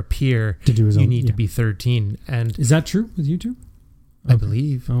talk or appear, to do his own, you need to be 13. And is that true with YouTube? I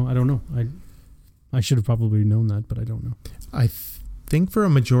believe. Oh, I don't know. I should have probably known that, but I don't know. I think for a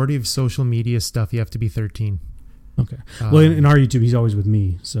majority of social media stuff, you have to be 13. Okay. Well, in our YouTube, he's always with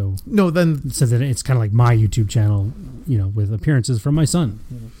me, so no. Then so that it's kind of like my YouTube channel, with appearances from my son.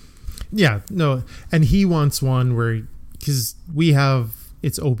 Yeah. No, and he wants one where, because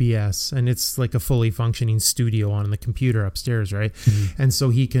it's OBS and it's like a fully functioning studio on the computer upstairs, right? Mm-hmm. And so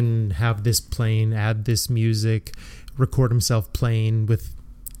he can have this playing, add this music, record himself playing with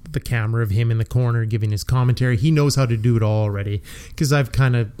the camera of him in the corner giving his commentary. He knows how to do it all already, because I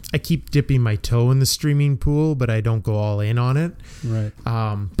keep dipping my toe in the streaming pool, but I don't go all in on it. Right.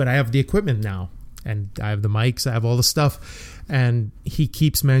 But I have the equipment now, and I have the mics, I have all the stuff, and he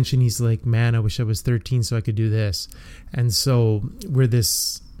keeps mentioning, he's like, man, I wish I was 13 so I could do this. And so we're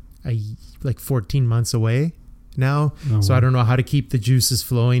like 14 months away now. So I don't know how to keep the juices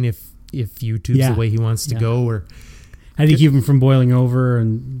flowing if YouTube's the way he wants to go, or how do you keep them from boiling over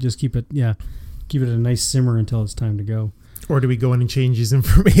and just keep it a nice simmer until it's time to go? Or do we go in and change his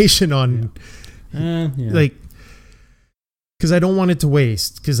information on like, because I don't want it to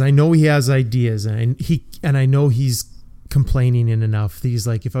waste, because I know he has ideas, and I know he's complaining in enough. He's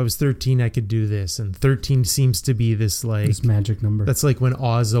like, if I was 13 I could do this, and 13 seems to be this magic number. That's like when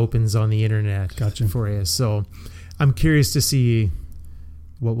Oz opens on the internet. Gotcha. For you. So I'm curious to see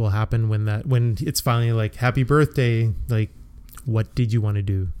what will happen when it's finally like, happy birthday, like, what did you want to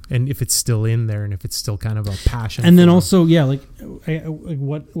do, and if it's still in there, and if it's still kind of a passion. And then also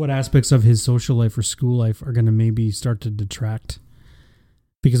what aspects of his social life or school life are going to maybe start to detract,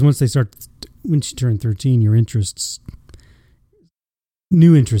 because once you turn 13, your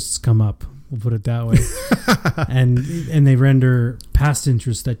new interests come up, we'll put it that way. and they render past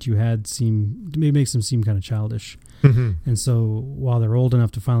interests that you had makes them seem kind of childish. Mm-hmm. And so while they're old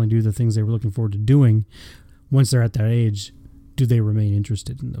enough to finally do the things they were looking forward to doing, once they're at that age, do they remain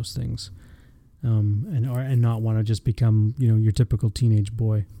interested in those things? And not want to just become, your typical teenage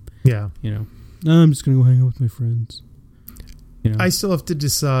boy. Yeah. No, I'm just going to go hang out with my friends. I still have to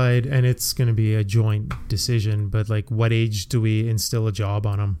decide, and it's going to be a joint decision, but like, what age do we instill a job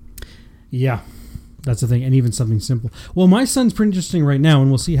on them? Yeah, that's the thing. And even something simple. Well, my son's pretty interesting right now, and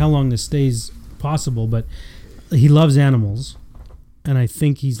we'll see how long this stays possible, but he loves animals, and I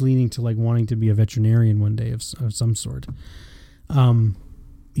think he's leaning to like wanting to be a veterinarian one day of some sort.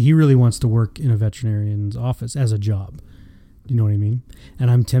 He really wants to work in a veterinarian's office as a job. You know what I mean?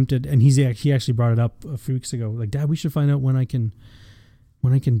 And I'm tempted. And he actually brought it up a few weeks ago. Like, Dad, we should find out when I can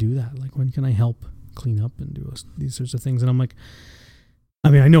do that. Like, when can I help clean up and do these sorts of things? And I'm like,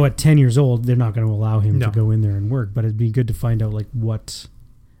 I mean, I know at 10 years old they're not going to allow him to go in there and work, but it'd be good to find out like what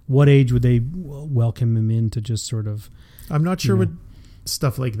age would they welcome him in to just sort of. I'm not sure what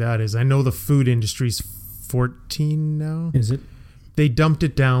stuff like that is. I know the food industry's 14 now. Is it? They dumped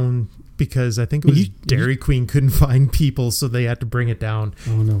it down because I think it was Dairy Queen couldn't find people, so they had to bring it down.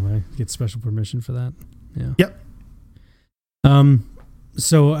 Oh, no way. Get special permission for that. Yeah. Yep.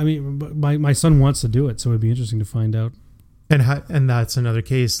 So, I mean, my son wants to do it, so it'd be interesting to find out. And that's another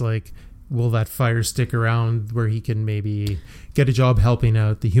case, like, will that fire stick around where he can maybe get a job helping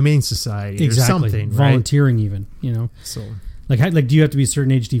out the Humane Society or something, right? Volunteering even, So, like, do you have to be a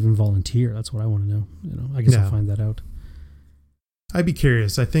certain age to even volunteer? That's what I want to know. I guess I'll find that out. I'd be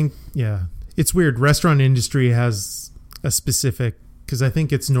curious. I think, it's weird. Restaurant industry has a specific, because I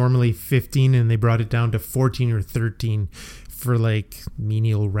think it's normally 15 and they brought it down to 14 or 13 for like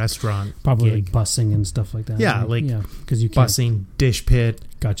menial restaurant. Probably gig. Like busing and stuff like that. Yeah, right? Because you can't. Bussing, dish pit.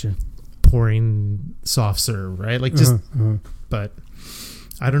 Gotcha. Pouring soft serve, right? Like just, but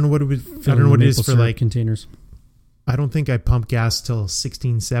I don't know what it would, I don't know what it is for like containers. I don't think I pumped gas till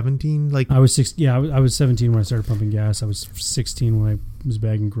 16, 17. Like I was 16. Yeah, I was 17 when I started pumping gas. I was 16 when I was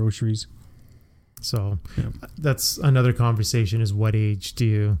bagging groceries. So that's another conversation: is what age do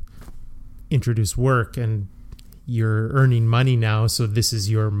you introduce work? And you're earning money now, so this is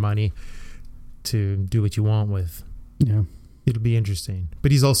your money to do what you want with. Yeah. It'll be interesting.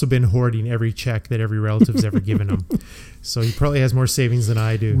 But he's also been hoarding every check that every relative's ever given him. So he probably has more savings than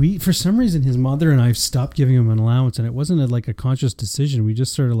I do. For some reason, his mother and I stopped giving him an allowance, and it wasn't like a conscious decision. We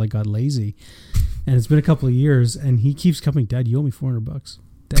just sort of like got lazy. And it's been a couple of years, and he keeps coming, Dad, you owe me $400.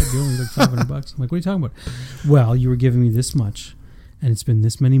 Dad, you owe me like $500. I'm like, what are you talking about? Well, you were giving me this much, and it's been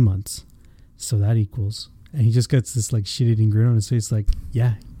this many months. So that equals. And he just gets this like shit-eating grin on his face like,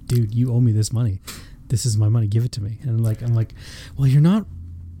 yeah, dude, you owe me this money. This is my money. Give it to me. And I'm like, well, you're not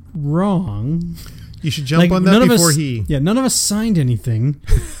wrong. You should jump on that before he. Yeah, none of us signed anything.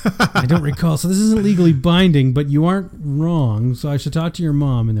 I don't recall. So this isn't legally binding, but you aren't wrong. So I should talk to your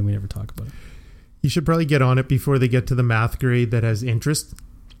mom, and then we never talk about it. You should probably get on it before they get to the math grade that has interest.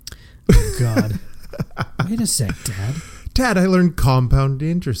 Oh, God. Wait a sec, Dad. Dad, I learned compound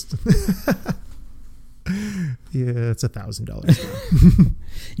interest. Yeah, it's $1,000.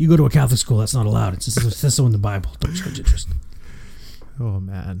 You go to a Catholic school, that's not allowed. It says so in the Bible. Don't charge interest. Oh,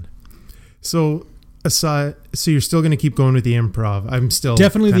 man. So you're still going to keep going with the improv. I'm still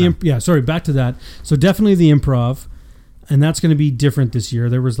definitely back to that. So definitely the improv. And that's going to be different this year.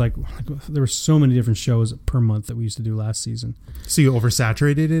 There were so many different shows per month that we used to do last season. So you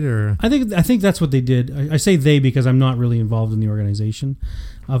oversaturated it, or? I think that's what they did. I say they because I'm not really involved in the organization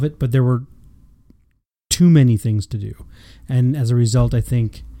of it, but there were too many things to do. And as a result, I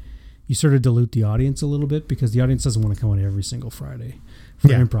think you sort of dilute the audience a little bit because the audience doesn't want to come on every single Friday for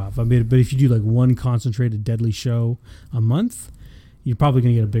improv. I mean, but if you do like one concentrated deadly show a month, you're probably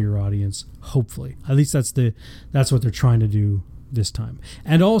going to get a bigger audience, hopefully. At least that's what they're trying to do this time.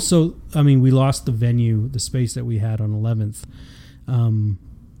 And also, I mean, we lost the venue, the space that we had on 11th,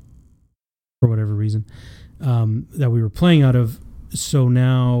 for whatever reason, that we were playing out of. So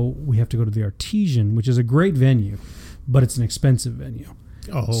now we have to go to the Artesian, which is a great venue, but it's an expensive venue.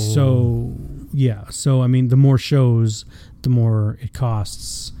 Oh. So, yeah. So, I mean, the more shows, the more it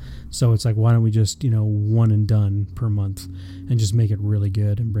costs. So it's like, why don't we just, one and done per month and just make it really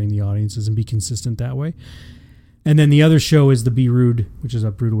good and bring the audiences and be consistent that way. And then the other show is the Be Rude, which is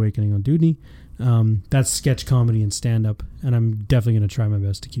at Rude Awakening on Dudney. That's sketch comedy and stand-up, and I'm definitely going to try my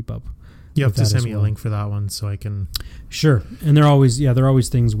best to keep up. You have to send me a link for that one so I can... Sure. And they're always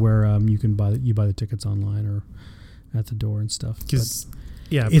things where you can buy the tickets online or at the door and stuff. Because,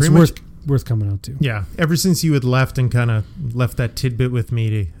 it's worth coming out to. Yeah. Ever since you had left and kind of left that tidbit with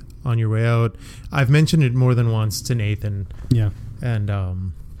me on your way out, I've mentioned it more than once to Nathan. Yeah.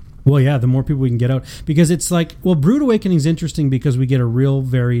 And well, yeah, the more people we can get out, because it's like, well, Brood Awakening is interesting because we get a real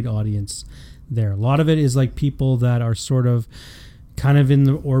varied audience there. A lot of it is like people that are sort of kind of in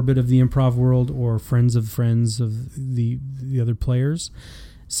the orbit of the improv world or friends of the other players.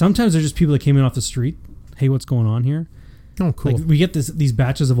 Sometimes they're just people that came in off the street. Hey, what's going on here? Oh, cool. Like we get these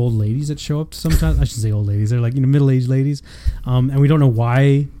batches of old ladies that show up sometimes. I should say old ladies. They're like, middle-aged ladies. And we don't know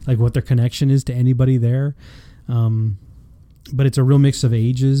why, like what their connection is to anybody there. But it's a real mix of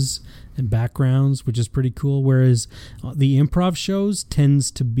ages and backgrounds, which is pretty cool. Whereas the improv shows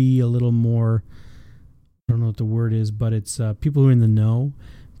tends to be a little more, I don't know what the word is, but it's people who are in the know,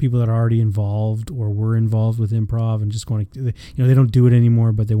 people that are already involved or were involved with improv and just want to, they don't do it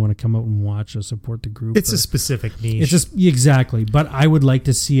anymore, but they want to come out and watch or support the group. It's a specific niche. It's just, exactly. But I would like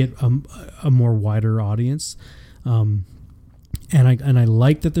to see it a more wider audience. And I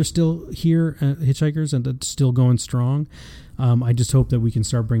like that they're still here, Hitchhikers, and it's still going strong. I just hope that we can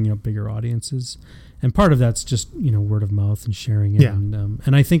start bringing up bigger audiences. And part of that's just, word of mouth and sharing it. Yeah.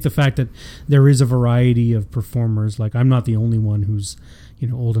 And I think the fact that there is a variety of performers, like I'm not the only one who's,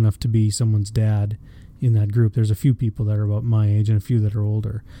 old enough to be someone's dad in that group. There's a few people that are about my age and a few that are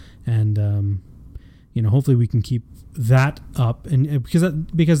older. And, hopefully we can keep that up. And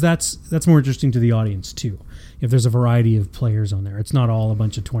because that's more interesting to the audience too. If there's a variety of players on there, it's not all a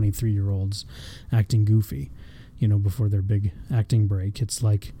bunch of 23-year-olds acting goofy, before their big acting break. It's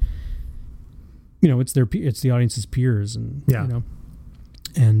like, it's the audience's peers, and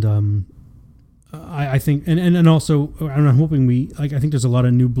I think, and also, I'm hoping I think there's a lot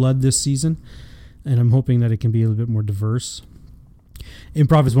of new blood this season, and I'm hoping that it can be a little bit more diverse.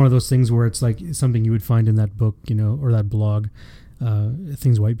 Improv is one of those things where it's like something you would find in that book, or that blog,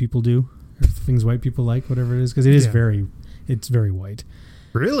 things white people do, or things white people like, whatever it is, because it is it's very white.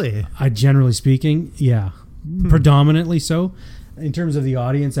 Really? Generally speaking, yeah. Predominantly so. In terms of the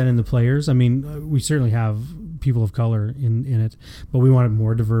audience and in the players, I mean, we certainly have people of color in it, but we want it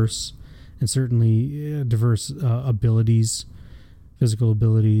more diverse, and certainly diverse abilities, physical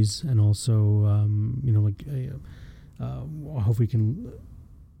abilities, and also, I hope we can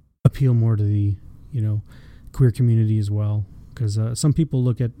appeal more to the, queer community as well, because some people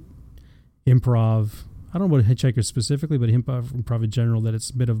look at improv. I don't know about Hitchhikers specifically, but improv in general, that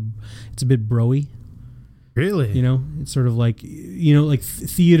it's a bit bro-y. Really? It's sort of like, like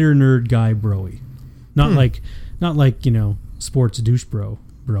theater nerd guy bro-y. Not like, sports douche bro.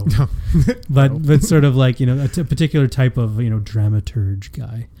 No. but sort of like, a particular type of, dramaturge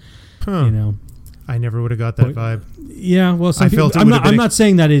guy. Huh. I never would have got that vibe. Yeah, well, I'm not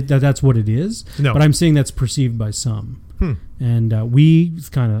saying that that's what it is, no. But I'm saying that's perceived by some. And we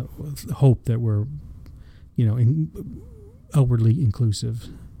kind of hope that we're, outwardly inclusive,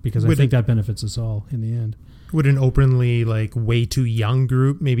 because I think that benefits us all in the end. Would an openly, way too young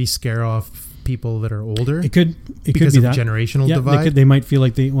group maybe scare off people that are older? It could because be of that generational divide? They might feel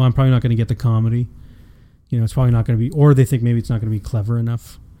like I'm probably not going to get the comedy. It's probably not going to be, or they think maybe it's not going to be clever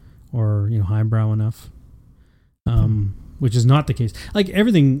enough, or highbrow enough, which is not the case. Like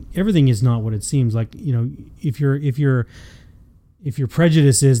everything is not what it seems. Like if your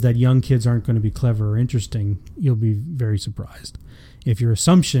prejudice is that young kids aren't going to be clever or interesting, you'll be very surprised. If your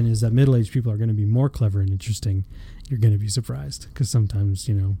assumption is that middle-aged people are going to be more clever and interesting, you're going to be surprised, because sometimes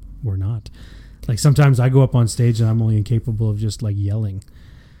we're not. Like sometimes I go up on stage and I'm only incapable of just like yelling.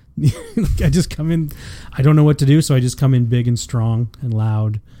 I just come in, I don't know what to do, so I just come in big and strong and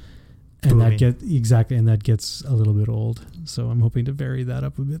loud, and Booming. that gets a little bit old. So I'm hoping to vary that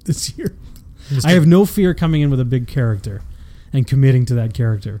up a bit this year. I have no fear coming in with a big character and committing to that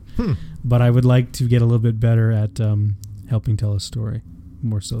character, but I would like to get a little bit better at helping tell a story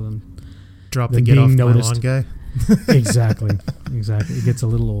more so than drop the get off my lawn guy. Exactly. It gets a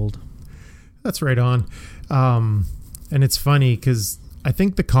little old. That's right on. And it's funny because I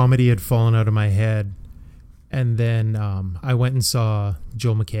think the comedy had fallen out of my head. And then I went and saw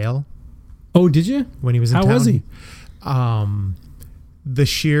Joel McHale. Oh, did you? When he was in town. How was he? The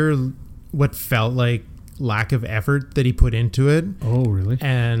sheer, what felt like lack of effort that he put into it. Oh, really?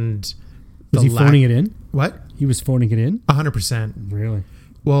 And was he phoning it in? What? He was phoning it in? 100%. Really?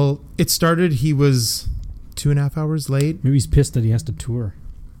 Well, it started, he was 2.5 hours late. Maybe he's pissed that he has to tour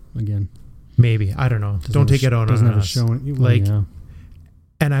again. Maybe. I don't know. Don't take it on us. Doesn't have a show. Like, yeah.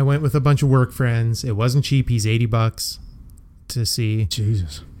 And I went with a bunch of work friends. It wasn't cheap. He's $80 to see.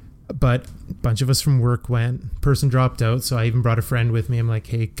 Jesus. But a bunch of us from work went. Person dropped out, so I even brought a friend with me. I'm like,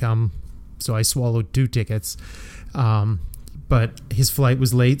 hey, come. So I swallowed 2 tickets. But his flight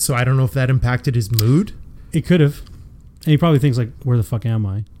was late, so I don't know if that impacted his mood. It could have. And he probably thinks, like, where the fuck am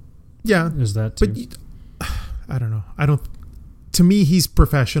I? Yeah. There's that, too. But I don't know. To me, he's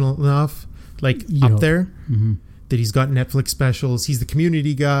professional enough, like, up there, that he's got Netflix specials. He's the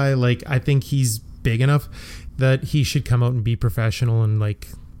community guy. Like, I think he's big enough that he should come out and be professional and, like,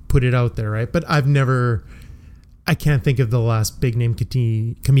 put it out there, right? But I can't think of the last big name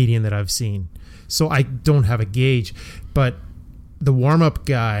comedian that I've seen. So I don't have a gauge. But the warm-up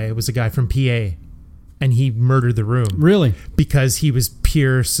guy was a guy from PA, and he murdered the room. Really? Because he was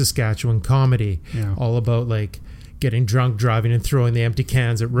pure Saskatchewan comedy. Yeah. All about, like, getting drunk, driving, and throwing the empty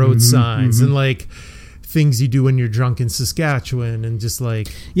cans at road signs and, like, things you do when you're drunk in Saskatchewan and just, like...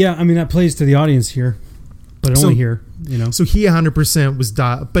 Yeah, I mean, that plays to the audience here, but only here, you know. So he 100% was...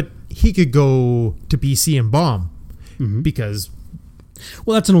 but he could go to BC and bomb because...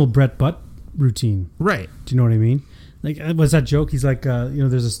 Well, that's an old Brett Butt routine. Right. Do you know what I mean? Like, what's that joke? He's like,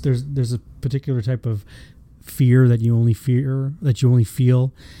 there's a particular type of fear that you only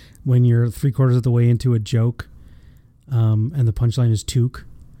feel when you're 3/4 of the way into a joke, and the punchline is toque,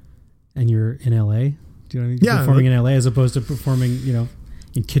 and you're in LA. Do you know what I mean? Yeah, performing in LA as opposed to performing,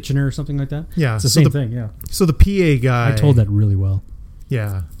 in Kitchener or something like that. Yeah, it's the same thing. Yeah. So the PA guy, I told that really well.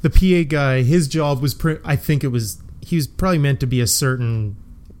 Yeah, the PA guy, his job was, I think he was probably meant to be a certain,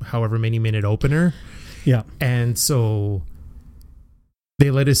 however many minute opener. Yeah. And so they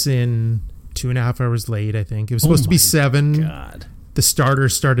let us in 2.5 hours late, I think. It was supposed to be 7. God. The starter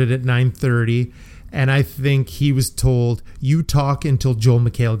started at 9:30. And I think he was told, you talk until Joel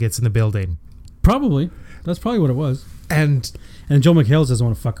McHale gets in the building. Probably. That's probably what it was. And Joel McHale doesn't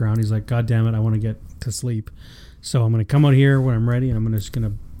want to fuck around. He's like, God damn it, I want to get to sleep. So I'm going to come out here when I'm ready, and I'm just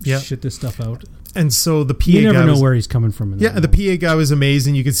going to shit this stuff out. And so the PA guy... You never know where he's coming from. The PA guy was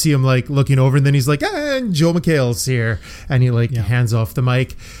amazing. You could see him, like, looking over, and then he's like, and Joel McHale's here. And he, like, hands off the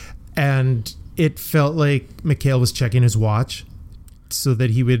mic. And it felt like McHale was checking his watch so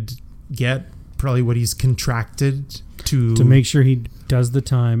that he would get probably what he's contracted to make sure he does the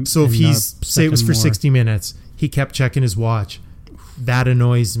time. So if say it was for 60 minutes, he kept checking his watch. That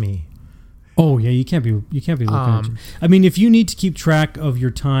annoys me. Oh yeah, you can't be looking at you. I mean, if you need to keep track of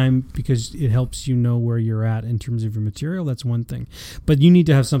your time because it helps you know where you're at in terms of your material, that's one thing. But you need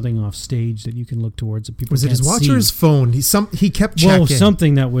to have something off stage that you can look towards that people. Was it can't his watch see. or his phone? He kept checking. Well,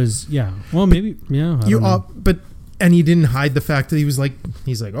 something that was Well, maybe I don't know. And he didn't hide the fact that he's like,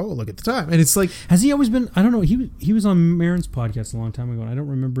 oh, look at the time. And it's like... Has he always been... I don't know. He was on Maron's podcast a long time ago, and I don't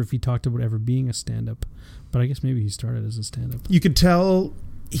remember if he talked about ever being a stand-up. But I guess maybe he started as a stand-up. You could tell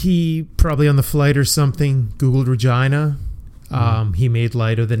he probably on the flight or something Googled Regina. He made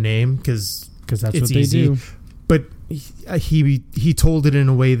light of the name because that's what they do. But he told it in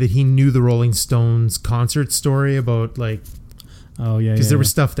a way that he knew the Rolling Stones concert story about, like... Oh, yeah, because there was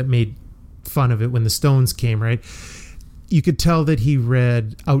stuff that made fun of it when the Stones came, right? You could tell that he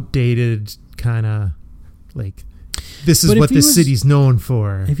read outdated kind of, like, this is what this city's known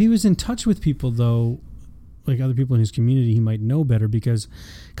for. If he was in touch with people, though, like other people in his community, he might know better, because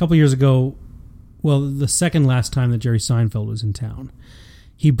a couple of years ago, well, the second last time that Jerry Seinfeld was in town,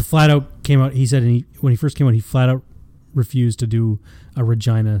 he flat out came out, he said when he first came out, he flat out refused to do a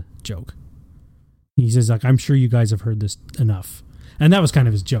Regina joke. He says, like, I'm sure you guys have heard this enough. And that was kind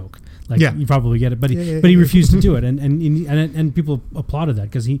of his joke. Like, you probably get it, but he refused to do it, and people applauded that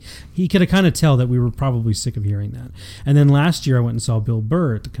because he could kind of tell that we were probably sick of hearing that. And then last year I went and saw Bill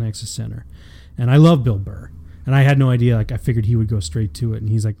Burr at the Connexus Center, And I love Bill Burr. And I had no idea. Like, I figured he would go straight to it. And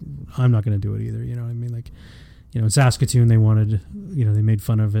he's like, I'm not going to do it either. You know what I mean? Like, in Saskatoon, they wanted, they made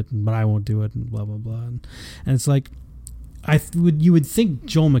fun of it, but I won't do it, and blah, blah, blah. And it's like, you would think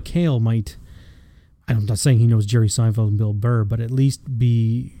Joel McHale might, I'm not saying he knows Jerry Seinfeld and Bill Burr, but at least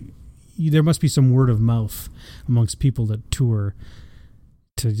there must be some word of mouth amongst people that tour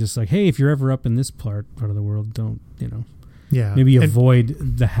to just like, hey, if you're ever up in this part of the world, don't, maybe avoid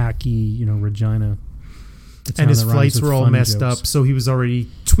the hacky, Regina. And his flights were all messed up, so he was already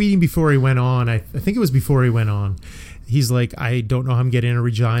tweeting before he went on. I think it was before he went on. He's like, I don't know how I'm getting to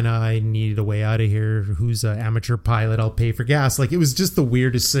Regina. I needed a way out of here. Who's an amateur pilot? I'll pay for gas. Like, it was just the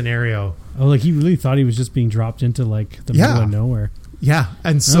weirdest scenario. Oh, like he really thought he was just being dropped into like the middle of nowhere. Yeah,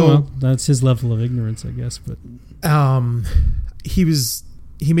 and so that's his level of ignorance, I guess. But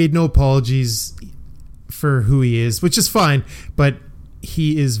he made no apologies for who he is, which is fine. But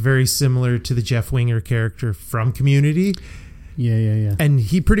he is very similar to the Jeff Winger character from Community. Yeah. And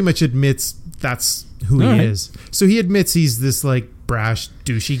he pretty much admits that's who he is. So he admits he's this like brash,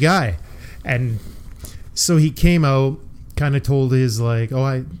 douchey guy. And so he came out, kind of told his like,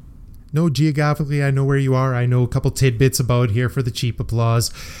 I know geographically, I know where you are. I know a couple tidbits about here for the cheap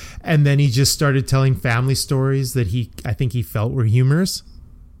applause. And then he just started telling family stories that I think he felt were humorous.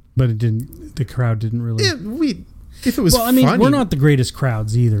 But the crowd didn't really... If it was funny. We're not the greatest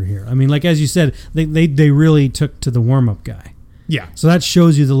crowds either here. I mean, like, as you said, they really took to the warm-up guy. Yeah. So that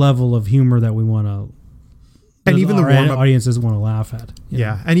shows you the level of humor that we want to... And even the warm-up audiences want to laugh at.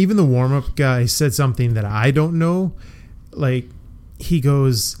 Yeah, and even the warm-up guy said something that I don't know. Like, he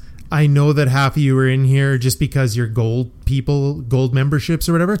goes, I know that half of you are in here just because you're gold memberships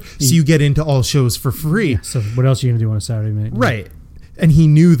or whatever, so you get into all shows for free. Yeah, so what else are you going to do on a Saturday night? Right. And he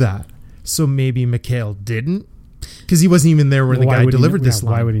knew that. So maybe McHale didn't. Because he wasn't even there when the guy delivered this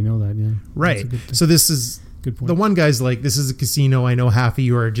line. Why would he know that? Yeah, right. So this is good point. The one guy's like, this is a casino. I know half of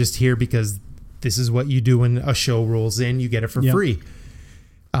you are just here because this is what you do when a show rolls in. You get it for free.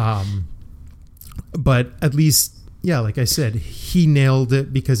 But at least, like I said, he nailed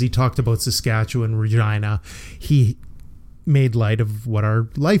it because he talked about Saskatchewan, Regina. He made light of what our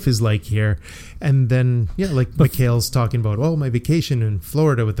life is like here. And then, McHale's talking about, my vacation in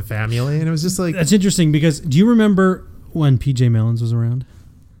Florida with the family. And it was just like... That's interesting because do you remember when PJ Mellons was around?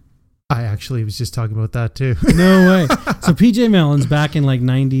 I actually was just talking about that too. No way. So PJ Mellons back in like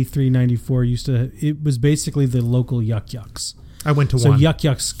 93, 94 it was basically the local Yuck Yucks. I went to one. So Yuck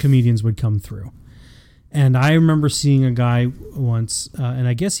Yucks comedians would come through. And I remember seeing a guy once, and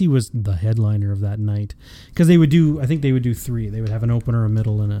I guess he was the headliner of that night, because I think they would do three. They would have an opener, a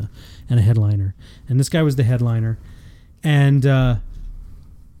middle, and a headliner. And this guy was the headliner, and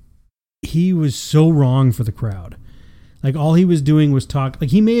he was so wrong for the crowd. Like, all he was doing was talk.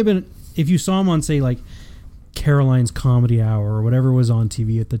 Like, he may have been, if you saw him on, say, like Caroline's Comedy Hour or whatever was on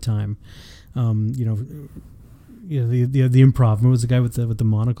TV at the time, the improv. Remember, was the guy with the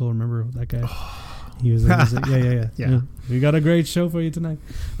monocle? Remember that guy? He was like, yeah. We got a great show for you tonight.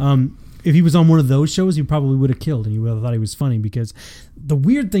 If he was on one of those shows, he probably would have killed, and you would have thought he was funny. Because the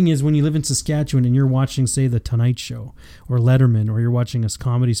weird thing is, when you live in Saskatchewan and you're watching, say, The Tonight Show or Letterman, or you're watching a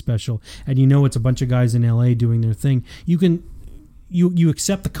comedy special, and you know it's a bunch of guys in LA doing their thing, you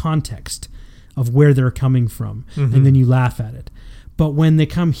accept the context of where they're coming from, and then you laugh at it. But when they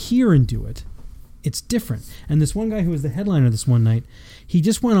come here and do it, it's different. And this one guy who was the headliner this one night, he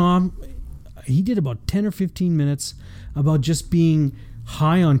just went on. He did about 10 or 15 minutes about just being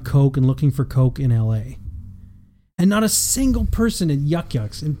high on coke and looking for coke in LA. And not a single person at Yuck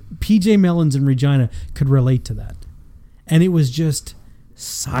Yucks and PJ Mellons in Regina could relate to that. And it was just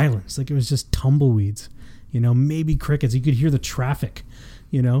silence. Like, it was just tumbleweeds, maybe crickets. You could hear the traffic,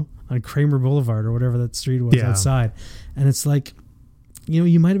 on Kramer Boulevard or whatever that street was outside. And it's like,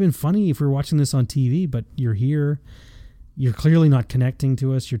 you might have been funny if we were watching this on TV, but you're here. You're clearly not connecting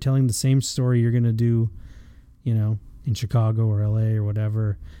to us. You're telling the same story you're going to do, in Chicago or LA or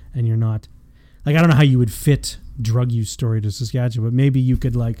whatever. And you're not, like, I don't know how you would fit drug use story to Saskatchewan, but maybe you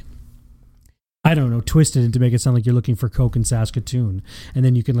could, like, I don't know, twist it to make it sound like you're looking for coke in Saskatoon. And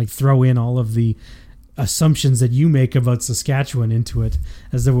then you can, like, throw in all of the assumptions that you make about Saskatchewan into it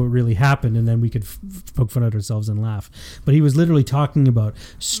as though it really happened, and then we could poke fun at ourselves and laugh. But he was literally talking about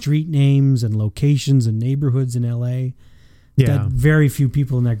street names and locations and neighborhoods in LA that very few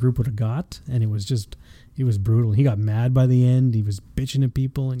people in that group would have got, and it was brutal. He got mad by the end. He was bitching at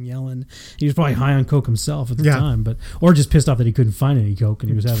people and yelling. He was probably high on coke himself at the time, or just pissed off that he couldn't find any coke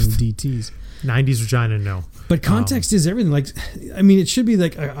and he was having DTs. 90s Regina, no. But context is everything. Like, I mean, it should be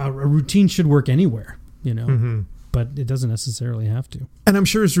like a routine should work anywhere, but it doesn't necessarily have to. And I'm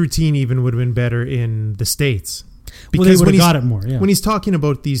sure his routine even would have been better in the States. Because they would have got it more, yeah. When he's talking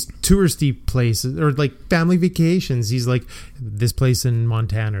about these touristy places or like family vacations, he's like, this place in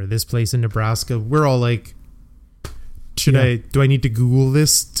Montana or this place in Nebraska. We're all like, do I need to Google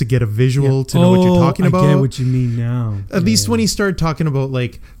this to get a visual to know what you're talking about? I get what you mean now. At least when he started talking about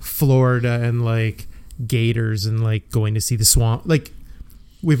like Florida and like gators and like going to see the swamp, like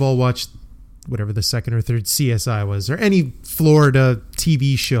we've all watched whatever the second or third CSI was or any Florida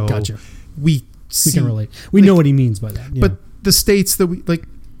TV show. Gotcha. We can relate. We know what he means by that. Yeah. But the states that we like,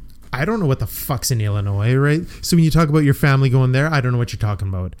 I don't know what the fuck's in Illinois, right? So when you talk about your family going there, I don't know what you're talking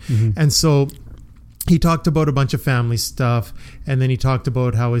about. Mm-hmm. And so he talked about a bunch of family stuff, and then he talked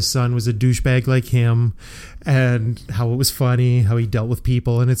about how his son was a douchebag like him, and how it was funny, how he dealt with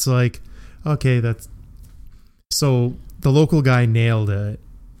people, and it's like, okay, that's so the local guy nailed it,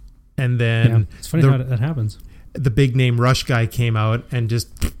 and then it's funny how that happens. The big name Rush guy came out and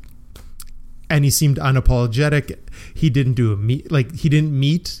he seemed unapologetic. He didn't do he didn't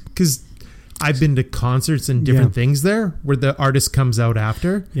meet, because I've been to concerts and different things there where the artist comes out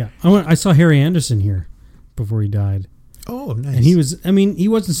after. Yeah. I saw Harry Anderson here before he died. Oh, nice. And he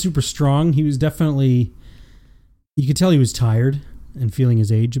wasn't super strong. He was definitely, you could tell he was tired and feeling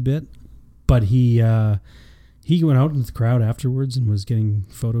his age a bit, but he went out into the crowd afterwards and was getting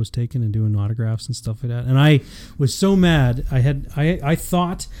photos taken and doing autographs and stuff like that. And I was so mad. I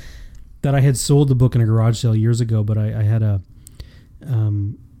thought that I had sold the book in a garage sale years ago, but I had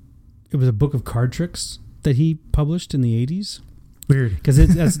it was a book of card tricks that he published in the 80s. Weird. Because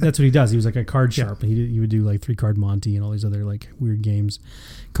that's what he does. He was like a card sharp. And he would do like 3-card Monty and all these other like weird games,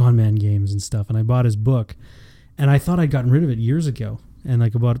 con man games and stuff. And I bought his book, and I thought I'd gotten rid of it years ago. And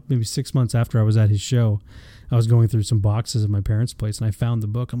like about maybe 6 months after I was at his show, I was going through some boxes at my parents' place, and I found the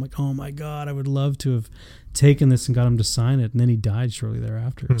book. I'm like, oh my God, I would love to have taken this and got him to sign it. And then he died shortly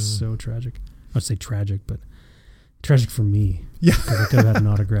thereafter. It was so tragic. I'd say tragic, but tragic for me. Yeah. Because I could have had an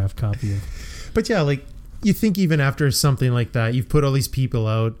autographed copy of. But yeah, like you think even after something like that, you've put all these people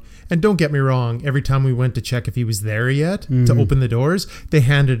out. And don't get me wrong, every time we went to check if he was there yet to open the doors, they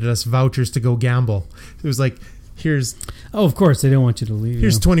handed us vouchers to go gamble. It was like, of course, they don't want you to leave.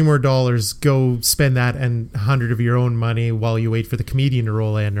 Here's $20 more. Go spend that and 100 of your own money while you wait for the comedian to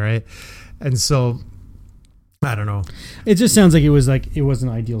roll in, right? And so, I don't know. It just sounds like it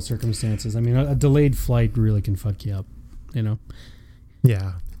wasn't ideal circumstances. I mean, a delayed flight really can fuck you up, you know?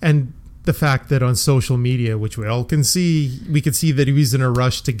 Yeah. And the fact that on social media, which we all can see, we could see that he was in a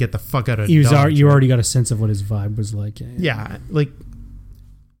rush to get the fuck out of Dodge. You already got a sense of what his vibe was like. Yeah, like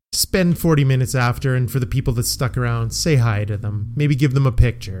spend 40 minutes after, and for the people that stuck around, say hi to them. Maybe give them a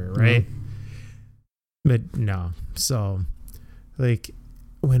picture, right? But no. So, like,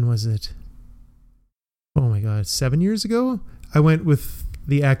 when was it? Oh my God, 7 years ago? I went with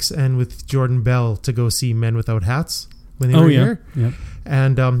the ex and with Jordan Bell to go see Men Without Hats when they were here. Yep.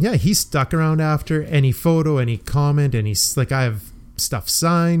 And he stuck around after. Any photo, any comment, I have stuff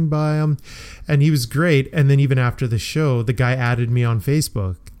signed by him, and he was great. And then even after the show, the guy added me on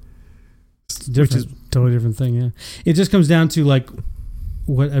Facebook. Which is totally different thing. Yeah, it just comes down to like,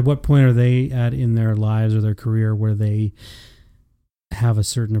 at what point are they at in their lives or their career where they have a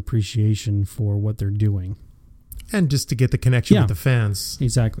certain appreciation for what they're doing, and just to get the connection with the fans.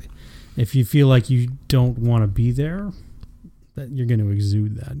 Exactly. If you feel like you don't want to be there, that you're going to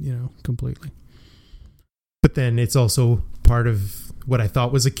exude that, completely. But then it's also part of what I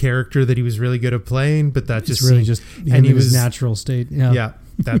thought was a character that he was really good at playing, but that just really just and he was natural state. Yeah,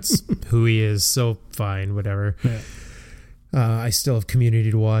 that's who he is. So fine, whatever. Yeah. I still have Community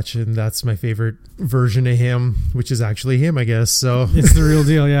to watch, and that's my favorite version of him, which is actually him, I guess. So it's the real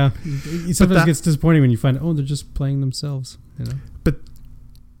deal. Yeah, it sometimes gets disappointing when you find they're just playing themselves. But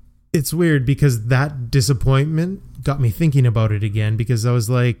it's weird because that disappointment got me thinking about it again, because I was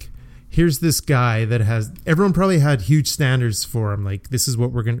like, here's this guy that everyone probably had huge standards for him. Like, this is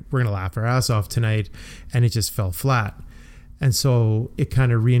what we're gonna laugh our ass off tonight, and it just fell flat. And so it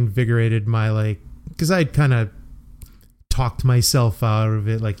kind of reinvigorated my because I'd kind of talked myself out of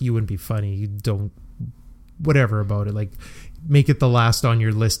it. Like, you wouldn't be funny. You don't, whatever about it. Like, make it the last on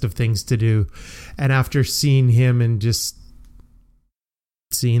your list of things to do. And after seeing him and just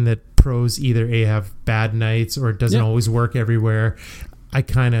seeing that pros either have bad nights or it doesn't always work everywhere, I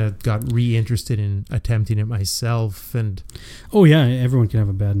kind of got reinterested in attempting it myself. And everyone can have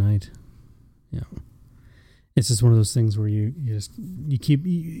a bad night. Yeah, it's just one of those things where you keep,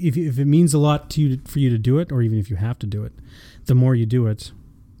 if it means a lot to you for you to do it, or even if you have to do it, the more you do it,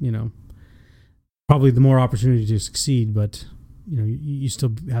 probably the more opportunity to succeed. But you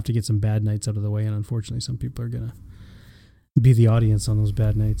still have to get some bad nights out of the way, and unfortunately, some people are gonna be the audience on those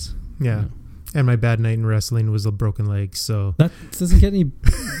bad nights. Yeah. And my bad night in wrestling was a broken leg, so that doesn't get any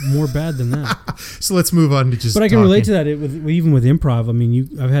more bad than that. So let's move on to just. But I can relate to that even with improv. I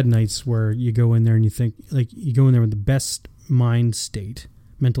mean, I've had nights where you go in there and you think, like, you go in there with the best mental state,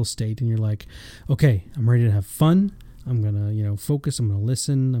 and you're like, okay, I'm ready to have fun. I'm gonna, focus. I'm gonna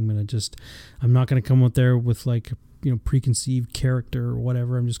listen. I'm not gonna come out there with like, preconceived character or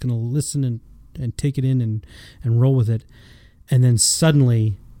whatever. I'm just gonna listen and take it in and roll with it. And then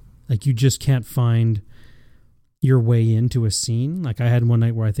suddenly, like, you just can't find your way into a scene. Like, I had one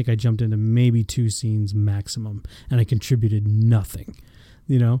night where I think I jumped into maybe 2 scenes maximum, and I contributed nothing,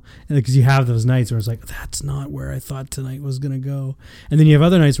 because you have those nights where it's like, that's not where I thought tonight was going to go. And then you have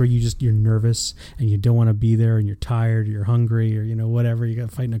other nights where you're nervous and you don't want to be there, and you're tired, or you're hungry, or, whatever, you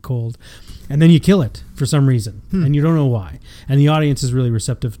got fighting a cold, and then you kill it for some reason, and you don't know why. And the audience is really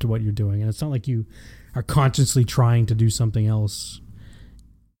receptive to what you're doing. And it's not like you are consciously trying to do something else.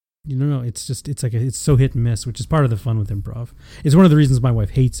 It's just, it's so hit and miss, which is part of the fun with improv. It's one of the reasons my wife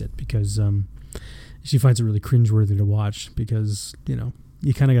hates it, because she finds it really cringeworthy to watch, because,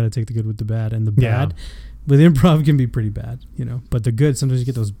 you kind of got to take the good with the bad, and the bad with improv can be pretty bad, but the good, sometimes you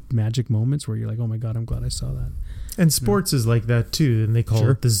get those magic moments where you're like, oh my God, I'm glad I saw that. And sports is like that too, and they call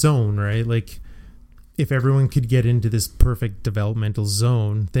it the zone, right? Like, if everyone could get into this perfect developmental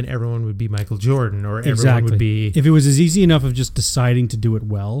zone, then everyone would be Michael Jordan, or everyone would be... If it was as easy enough of just deciding to do it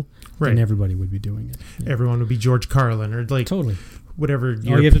well, then everybody would be doing it. Yeah. Everyone would be George Carlin, or like... Totally. Whatever.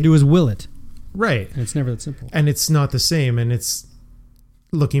 All you have to do is will it. Right. And it's never that simple. And it's not the same, and it's...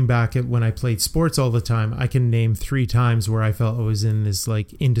 Looking back at when I played sports all the time, I can name 3 times where I felt I was in this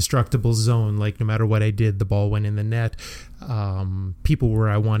like indestructible zone. Like, no matter what I did, the ball went in the net. People were where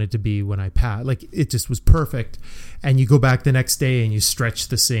I wanted to be when I passed. Like, it just was perfect. And you go back the next day and you stretch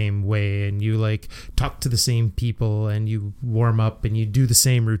the same way, and you like talk to the same people, and you warm up and you do the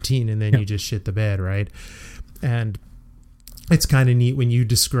same routine, and then you just shit the bed, right? And it's kind of neat when you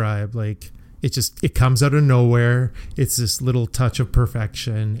describe like, it comes out of nowhere. It's this little touch of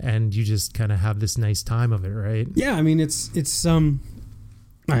perfection, and you just kind of have this nice time of it, right? Yeah, I mean, it's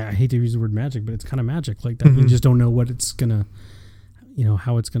I hate to use the word magic, but it's kind of magic like that. Mm-hmm. You just don't know what it's gonna,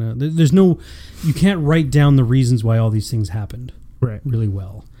 how it's gonna. You can't write down the reasons why all these things happened really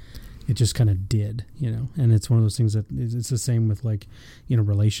well. It just kind of did, and it's one of those things that it's the same with like,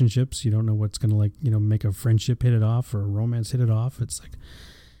 relationships. You don't know what's gonna like, make a friendship hit it off, or a romance hit it off. It's like,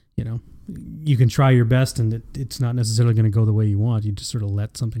 you can try your best, and it's not necessarily going to go the way you want. You just sort of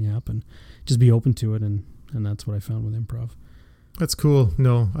let something happen, just be open to it, and that's what I found with improv. That's cool.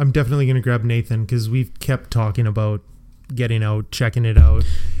 No, I'm definitely going to grab Nathan, because we've kept talking about getting out, checking it out.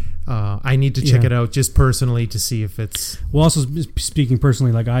 I need to check it out just personally to see if it's... Well, also speaking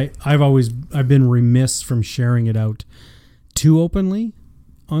personally, like I've been remiss from sharing it out too openly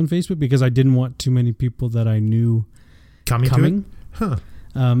on Facebook, because I didn't want too many people that I knew coming. To it? Huh.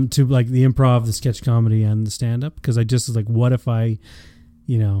 To like the improv, the sketch comedy, and the stand-up, because I just was like, what if I,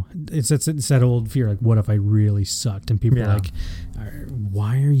 it's that old fear, like, what if I really sucked? And people are like,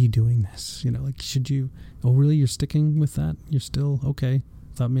 why are you doing this? Like, should you? Oh, really? You're sticking with that? You're still okay?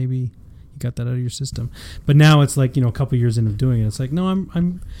 Thought maybe you got that out of your system. But now it's like, a couple years into doing it, it's like, no,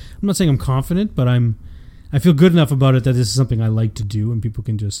 I'm not saying I'm confident, but I feel good enough about it that this is something I like to do, and people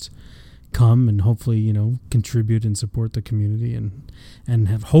can just come and hopefully, contribute and support the community, and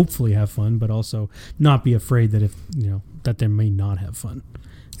hopefully have fun, but also not be afraid that if, that they may not have fun.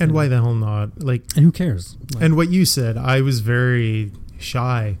 And why the hell not? Like, and who cares? Like, and what you said, I was very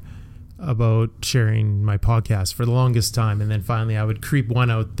shy about sharing my podcast for the longest time. And then finally I would creep one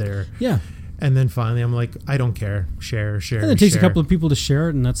out there. Yeah. And then finally I'm like, I don't care. Share. And it takes a couple of people to share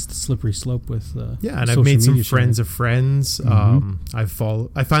it, and that's the slippery slope with and I've made some friends of friends. Mm-hmm.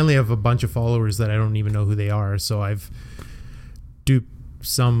 I finally have a bunch of followers that I don't even know who they are, so I've duped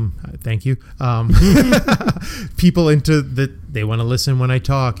some thank you people into that they want to listen when I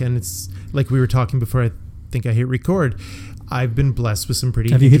talk. And it's like we were talking before I think I hit record. I've been blessed with some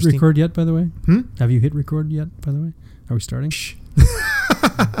pretty Have you hit record yet, by the way? Have you hit record yet, by the way? Are we starting? Shh.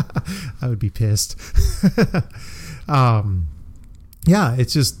 I would be pissed.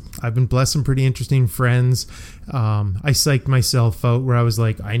 It's just I've been blessed some pretty interesting friends. I psyched myself out where I was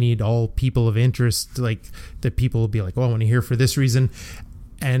like, I need all people of interest, like that people will be like, oh, I want to hear for this reason.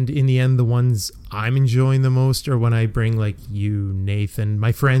 And in the end, the ones I'm enjoying the most are when I bring like you, Nathan,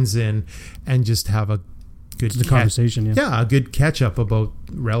 my friends in, and just have a good conversation. A good catch up about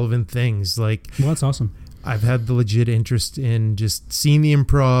relevant things. Like, well, that's awesome. I've had the legit interest in just seeing the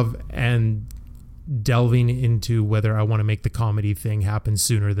improv and delving into whether I want to make the comedy thing happen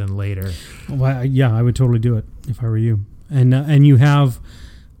sooner than later. Well, yeah, I would totally do it if I were you. And you have,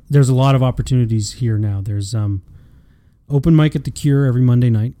 there's a lot of opportunities here now. There's open mic at the Cure every Monday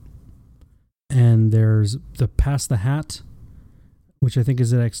night, and there's the Pass the Hat, which I think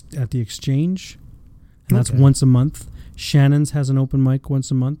is at the Exchange, and that's once a month. Shannon's has an open mic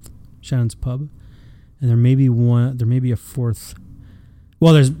once a month, Shannon's Pub, and there may be a fourth.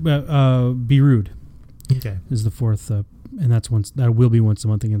 Well, there's Be Rude. Okay, is the fourth, and that will be once a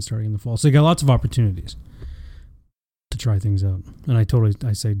month again, starting in the fall. So you got lots of opportunities to try things out, and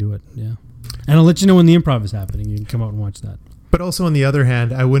I say do it, yeah. And I'll let you know when the improv is happening. You can come out and watch that. But also, on the other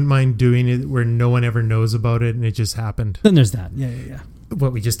hand, I wouldn't mind doing it where no one ever knows about it and it just happened. Then there's that, yeah.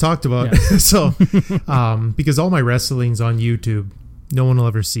 What we just talked about. Yeah. So, because all my wrestling's on YouTube, no one will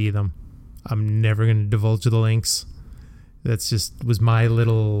ever see them. I'm never going to divulge the links. That's just was my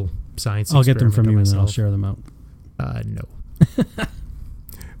little science. I'll get them from you and then I'll share them out. No.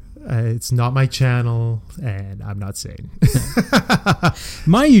 It's not my channel, and I'm not saying.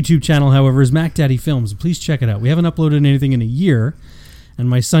 My YouTube channel, however, is Mac Daddy Films. Please check it out. We haven't uploaded anything in a year, and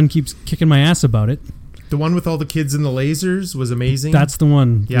my son keeps kicking my ass about it. The one with all the kids and the lasers was amazing. That's the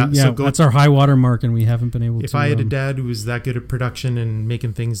one. Yeah, so that's our high water mark, and we haven't been able to. If I had a dad who was that good at production and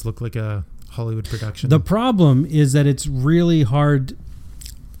making things look like a Hollywood production. The problem is that it's really hard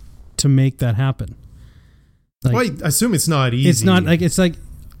to make that happen. Like, well, I assume it's not easy. It's not like, it's like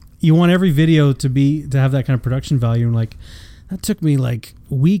you want every video to have that kind of production value, and like that took me like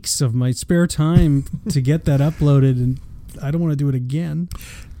weeks of my spare time to get that uploaded, and I don't want to do it again.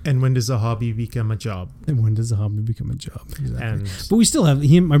 And when does a hobby become a job? Exactly. But we still have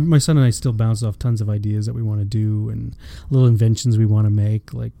my son and I still bounce off tons of ideas that we want to do and little inventions we want to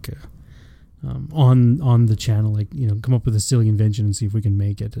make, like on the channel, like, you know, come up with a silly invention and see if we can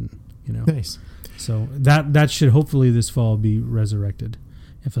make it, and you know. Nice. So that should hopefully this fall be resurrected,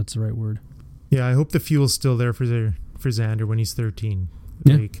 if that's the right word. Yeah, I hope the fuel's still there for Xander when he's 13.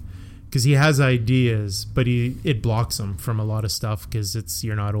 Yeah. Because he has ideas, but it blocks him from a lot of stuff because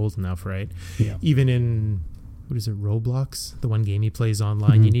you're not old enough, right? Yeah. Even in, what is it, Roblox? The one game he plays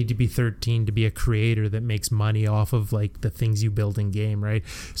online, you need to be 13 to be a creator that makes money off of like the things you build in game, right?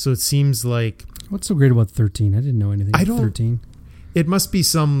 So it seems like... What's so great about 13? I didn't know anything about 13. It must be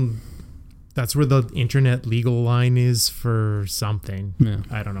that's where the internet legal line is for something. Yeah.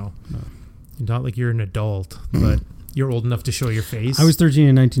 I don't know. No. Not like you're an adult, but... You're old enough to show your face. I was 13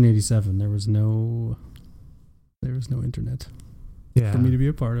 in 1987. There was no internet for me to be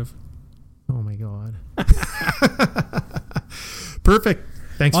a part of. Oh my God. Perfect.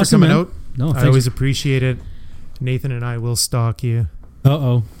 Thanks awesome, for coming man. out. No, I always appreciate it. Nathan and I will stalk you.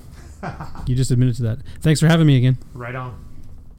 You just admitted to that. Thanks for having me again. Right on.